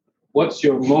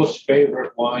your most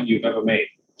favorite wine you've ever made?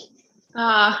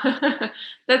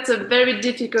 That's a very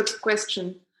difficult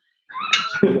question.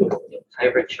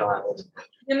 Favorite child.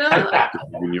 You know, I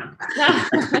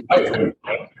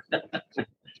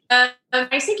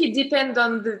think it depends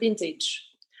on the vintage.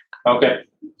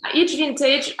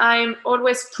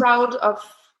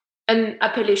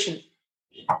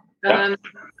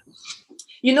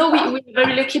 You know, we're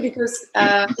very lucky because in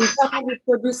Pernod we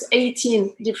produce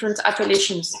 18 different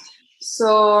appellations.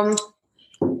 So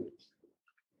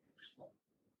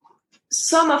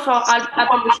some of our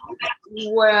appellations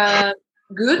were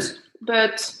good,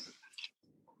 but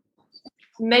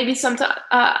maybe sometimes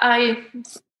I'm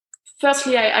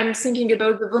thinking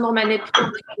about the Vosne Romanée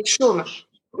Chaume,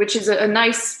 which is a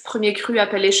nice Premier Cru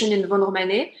appellation in Vosne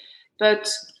Romanée, but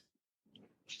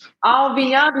our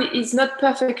vineyard is not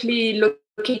perfectly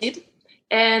located,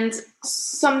 and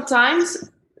sometimes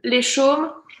les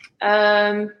Chaumes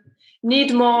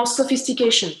need more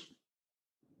sophistication.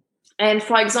 And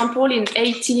for example, in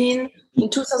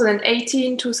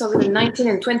 2018, 2019,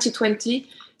 and 2020,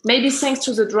 maybe thanks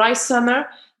to the dry summer,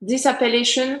 this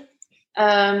appellation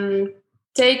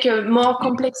take more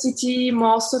complexity,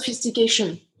 more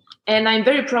sophistication. And I'm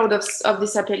very proud of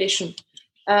this appellation.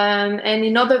 And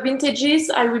in other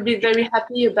vintages, I will be very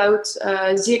happy about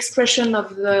the expression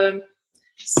of the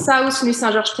South Nuits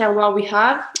Saint-Georges terroir we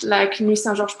have, like Nuits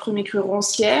Saint-Georges Premier Cru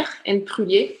Roncières and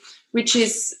Prullier, which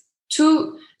is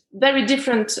two very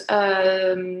different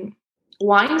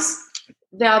wines.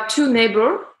 There are two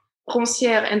neighbors,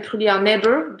 Roncières and Prullier are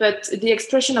neighbor, but the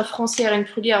expression of Roncières and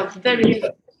Prullier are very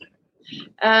different.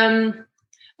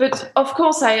 But of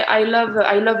course, I love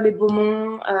Les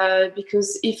Beaumonts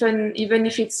because even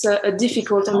if it's a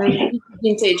difficult and a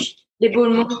vintage, Les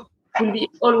Beaumonts will be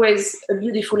always a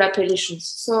beautiful appellation.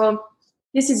 So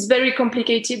this is very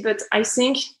complicated, but I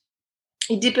think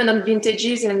it depends on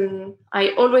vintages, and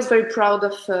I'm always very proud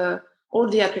of all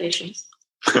the appellations.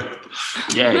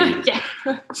 Yay! Yeah.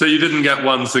 So you didn't get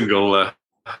one single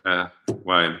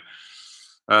wine.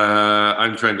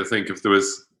 I'm trying to think if there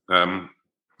was.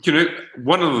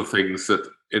 One of the things that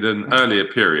in an earlier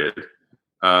period,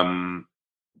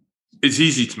 it's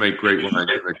easy to make great wine and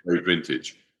make great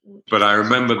vintage. But I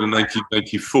remember the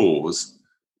 1994s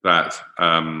that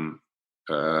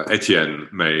Etienne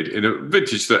made in a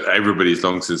vintage that everybody's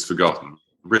long since forgotten,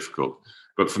 difficult.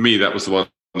 But for me, that was the one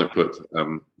that put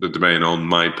the Domaine on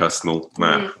my personal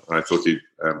map. I thought he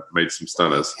made some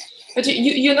stunners. But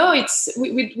you know, it's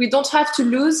we don't have to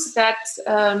lose that.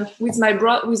 With my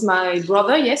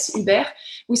brother, yes, Hubert,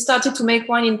 we started to make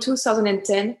wine in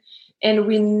 2010, and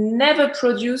we never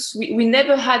produced. We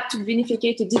never had to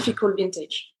vinificate a difficult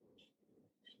vintage.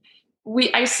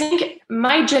 I think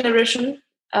my generation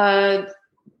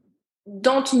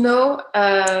don't know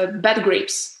bad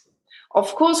grapes.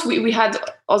 Of course, we had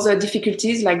other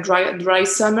difficulties like dry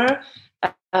summer,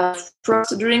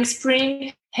 frost during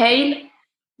spring, hail.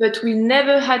 But we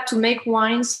never had to make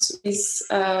wines with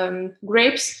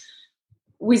grapes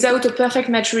without a perfect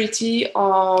maturity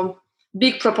or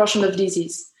big proportion of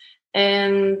disease.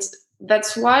 And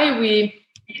that's why we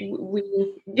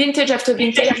vintage after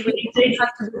vintage, we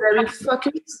have to be very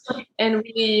focused, and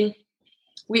we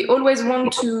always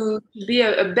want to be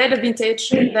a better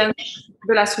vintage than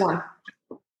the last one.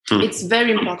 It's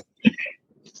very important.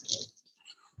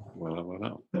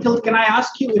 Phil, can I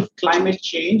ask you if climate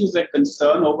change is a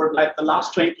concern over like the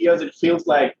last 20 years? It feels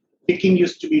like picking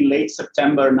used to be late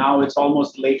September. Now it's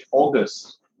almost late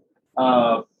August.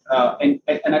 And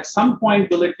at some point,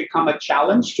 will it become a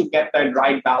challenge to get that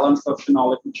right balance of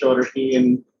phenolic maturity?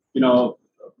 And,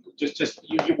 just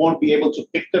you won't be able to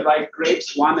pick the right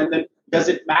grapes, one. And then does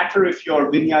it matter if your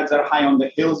vineyards are high on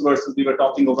the hills versus we were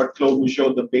talking about Clos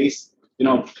Vougeot, the base,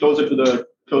 closer to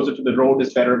the road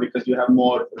is better because you have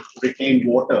more retained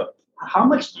water. How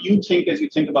much do you think as you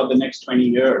think about the next 20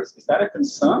 years? Is that a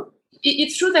concern?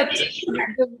 It's true that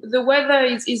the weather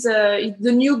is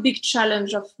the new big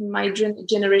challenge of my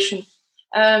generation.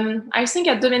 I think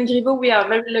at Domaine Griveaux, we are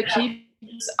very lucky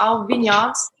because our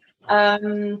vineyards,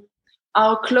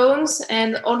 our clones,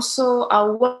 and also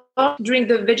our work during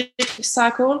the vegetative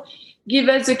cycle give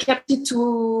us the capacity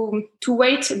to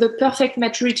wait the perfect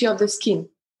maturity of the skin.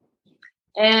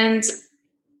 And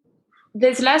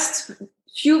these last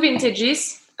few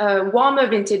vintages, warmer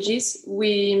vintages,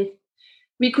 we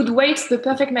could wait the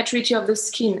perfect maturity of the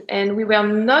skin, and we were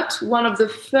not one of the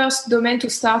first domain to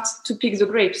start to pick the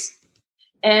grapes.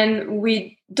 And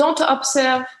we don't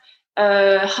observe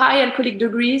high alcoholic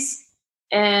degrees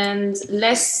and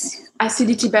less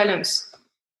acidity balance.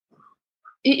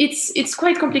 It's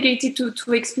quite complicated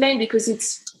to explain because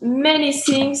it's many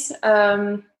things.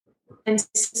 And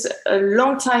it's a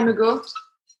long time ago,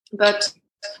 but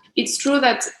it's true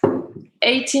that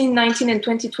 18, 19, and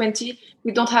 2020,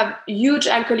 we don't have huge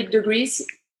alcoholic degrees.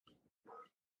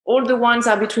 All the wines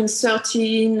are between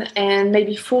 13 and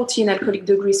maybe 14 alcoholic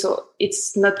degrees, so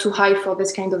it's not too high for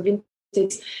this kind of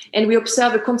vintage. And we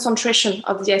observe a concentration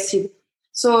of the acid.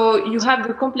 So you have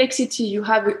the complexity, you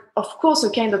have, of course, a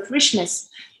kind of richness,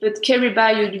 but carried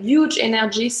by a huge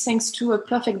energy thanks to a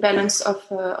perfect balance of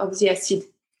the acid.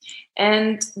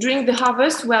 And during the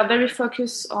harvest, we are very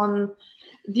focused on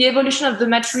the evolution of the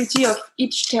maturity of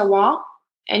each terroir.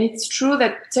 And it's true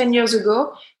that 10 years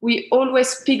ago, we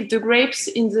always picked the grapes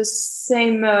in the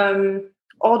same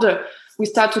order. We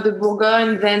start with the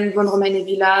Bourgogne, then Vosne-Romanée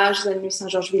Village, then Nuits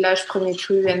Saint-Georges Village, Premier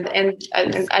Cru, and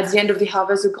at the end of the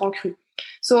harvest, the Grand Cru.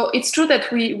 So it's true that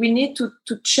we need to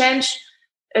change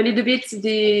a little bit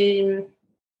the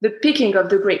picking of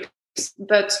the grapes,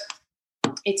 but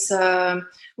it's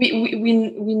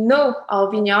we know our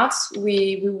vineyards.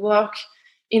 We work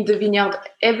in the vineyard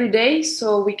every day,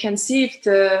 so we can see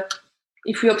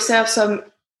if we observe some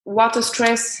water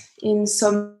stress in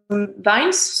some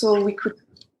vines, so we could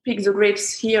pick the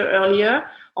grapes here earlier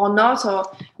or not, or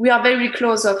we are very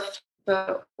close of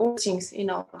all things in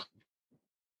our.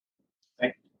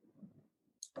 Thank you.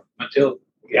 Mathilde,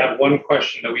 we have one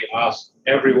question that we ask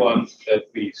everyone that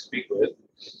we speak with.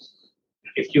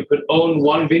 If you could own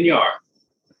one vineyard,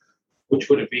 which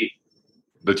would it be?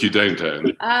 That you don't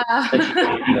own.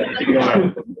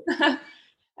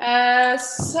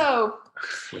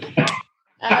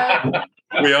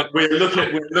 We're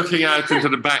looking out into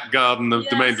the back garden of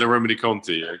Domaine de la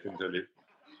Romanée-Conti, I can tell you.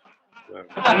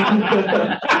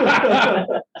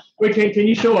 Wait, can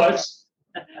you show us?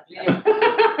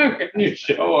 Can you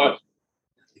show us?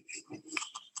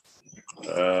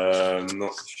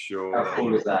 Not sure. How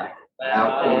cool is that?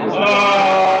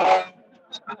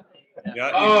 Yeah,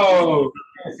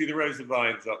 you see the rows of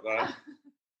vines up there.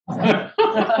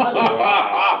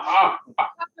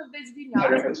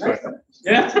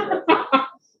 Yeah.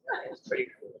 It's pretty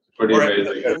cool. Pretty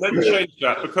amazing. Let's change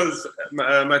that because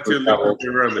Mathilde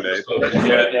Romanée.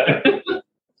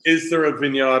 Is there a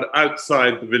vineyard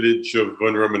outside the village of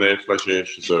Vosne-Romanée, Flachet,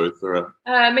 Chasseau? Is there a...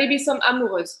 maybe some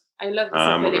Amoureuse. I love this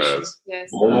appellation.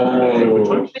 Yes.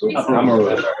 Amoureuse.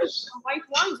 Some white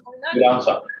wines, why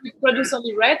not? We produce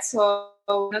only red, so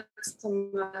not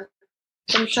some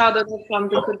Chardonnay from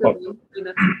the Côte d'Or.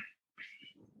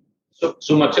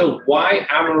 So Mathilde, why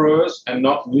Amoureuse and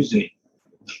not Musigny?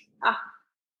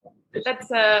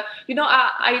 That's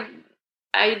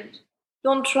I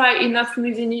don't try enough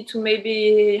Musigny to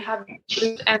maybe have a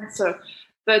good answer,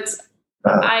 but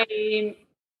I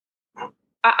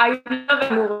love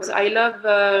Amoureuse. I love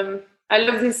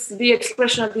the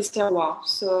expression of this terroir.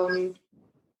 So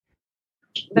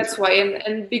that's why,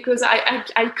 and because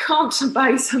I can't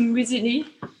buy some Musigny,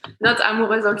 not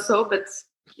Amoureuse also, but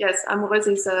yes, Amoureuse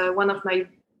is one of my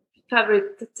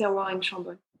favorite terroir in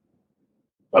Chambord.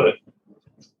 Got it.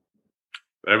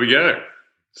 There we go.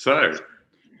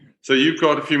 So you've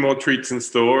got a few more treats in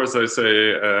store, as I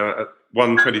say,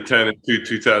 one 2010 and two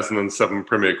 2007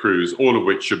 Premier Crus, all of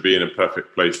which should be in a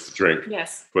perfect place to drink.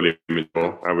 Yes. Fully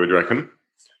minimal, I would reckon.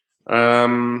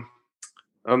 And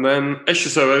then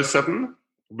Echezeaux 07.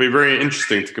 It'll be very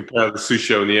interesting to compare the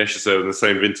Souchot and the Echezeaux in the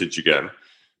same vintage again.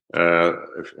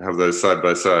 If you have those side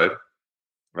by side.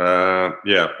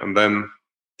 And then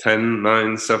 10,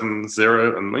 9, 7,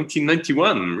 0, and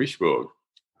 1991 Richebourg.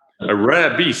 A rare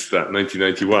beast, that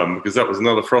 1991, because that was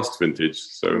another frost vintage,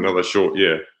 so another short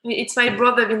year. It's my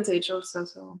brother vintage also.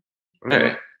 So.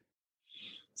 Okay.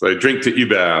 So drink to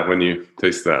Hubert when you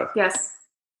taste that. Yes.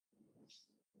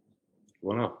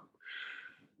 Wow.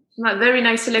 Very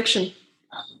nice selection.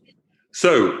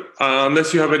 So,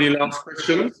 unless you have any last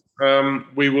questions,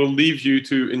 we will leave you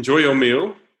to enjoy your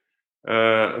meal.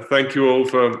 Thank you all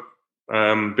for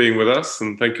being with us,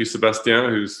 and thank you,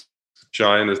 Sébastien, who's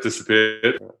shy and has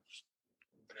disappeared.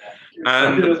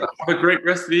 And have a great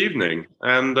rest of the evening.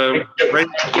 And great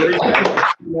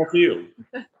for you.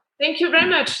 Thank you very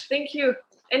much. Thank you.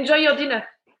 Enjoy your dinner.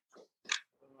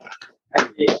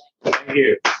 Thank you. Thank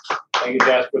you,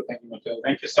 Jasper. Thank you, Mathilde.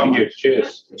 Thank you so much.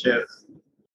 Cheers. Cheers.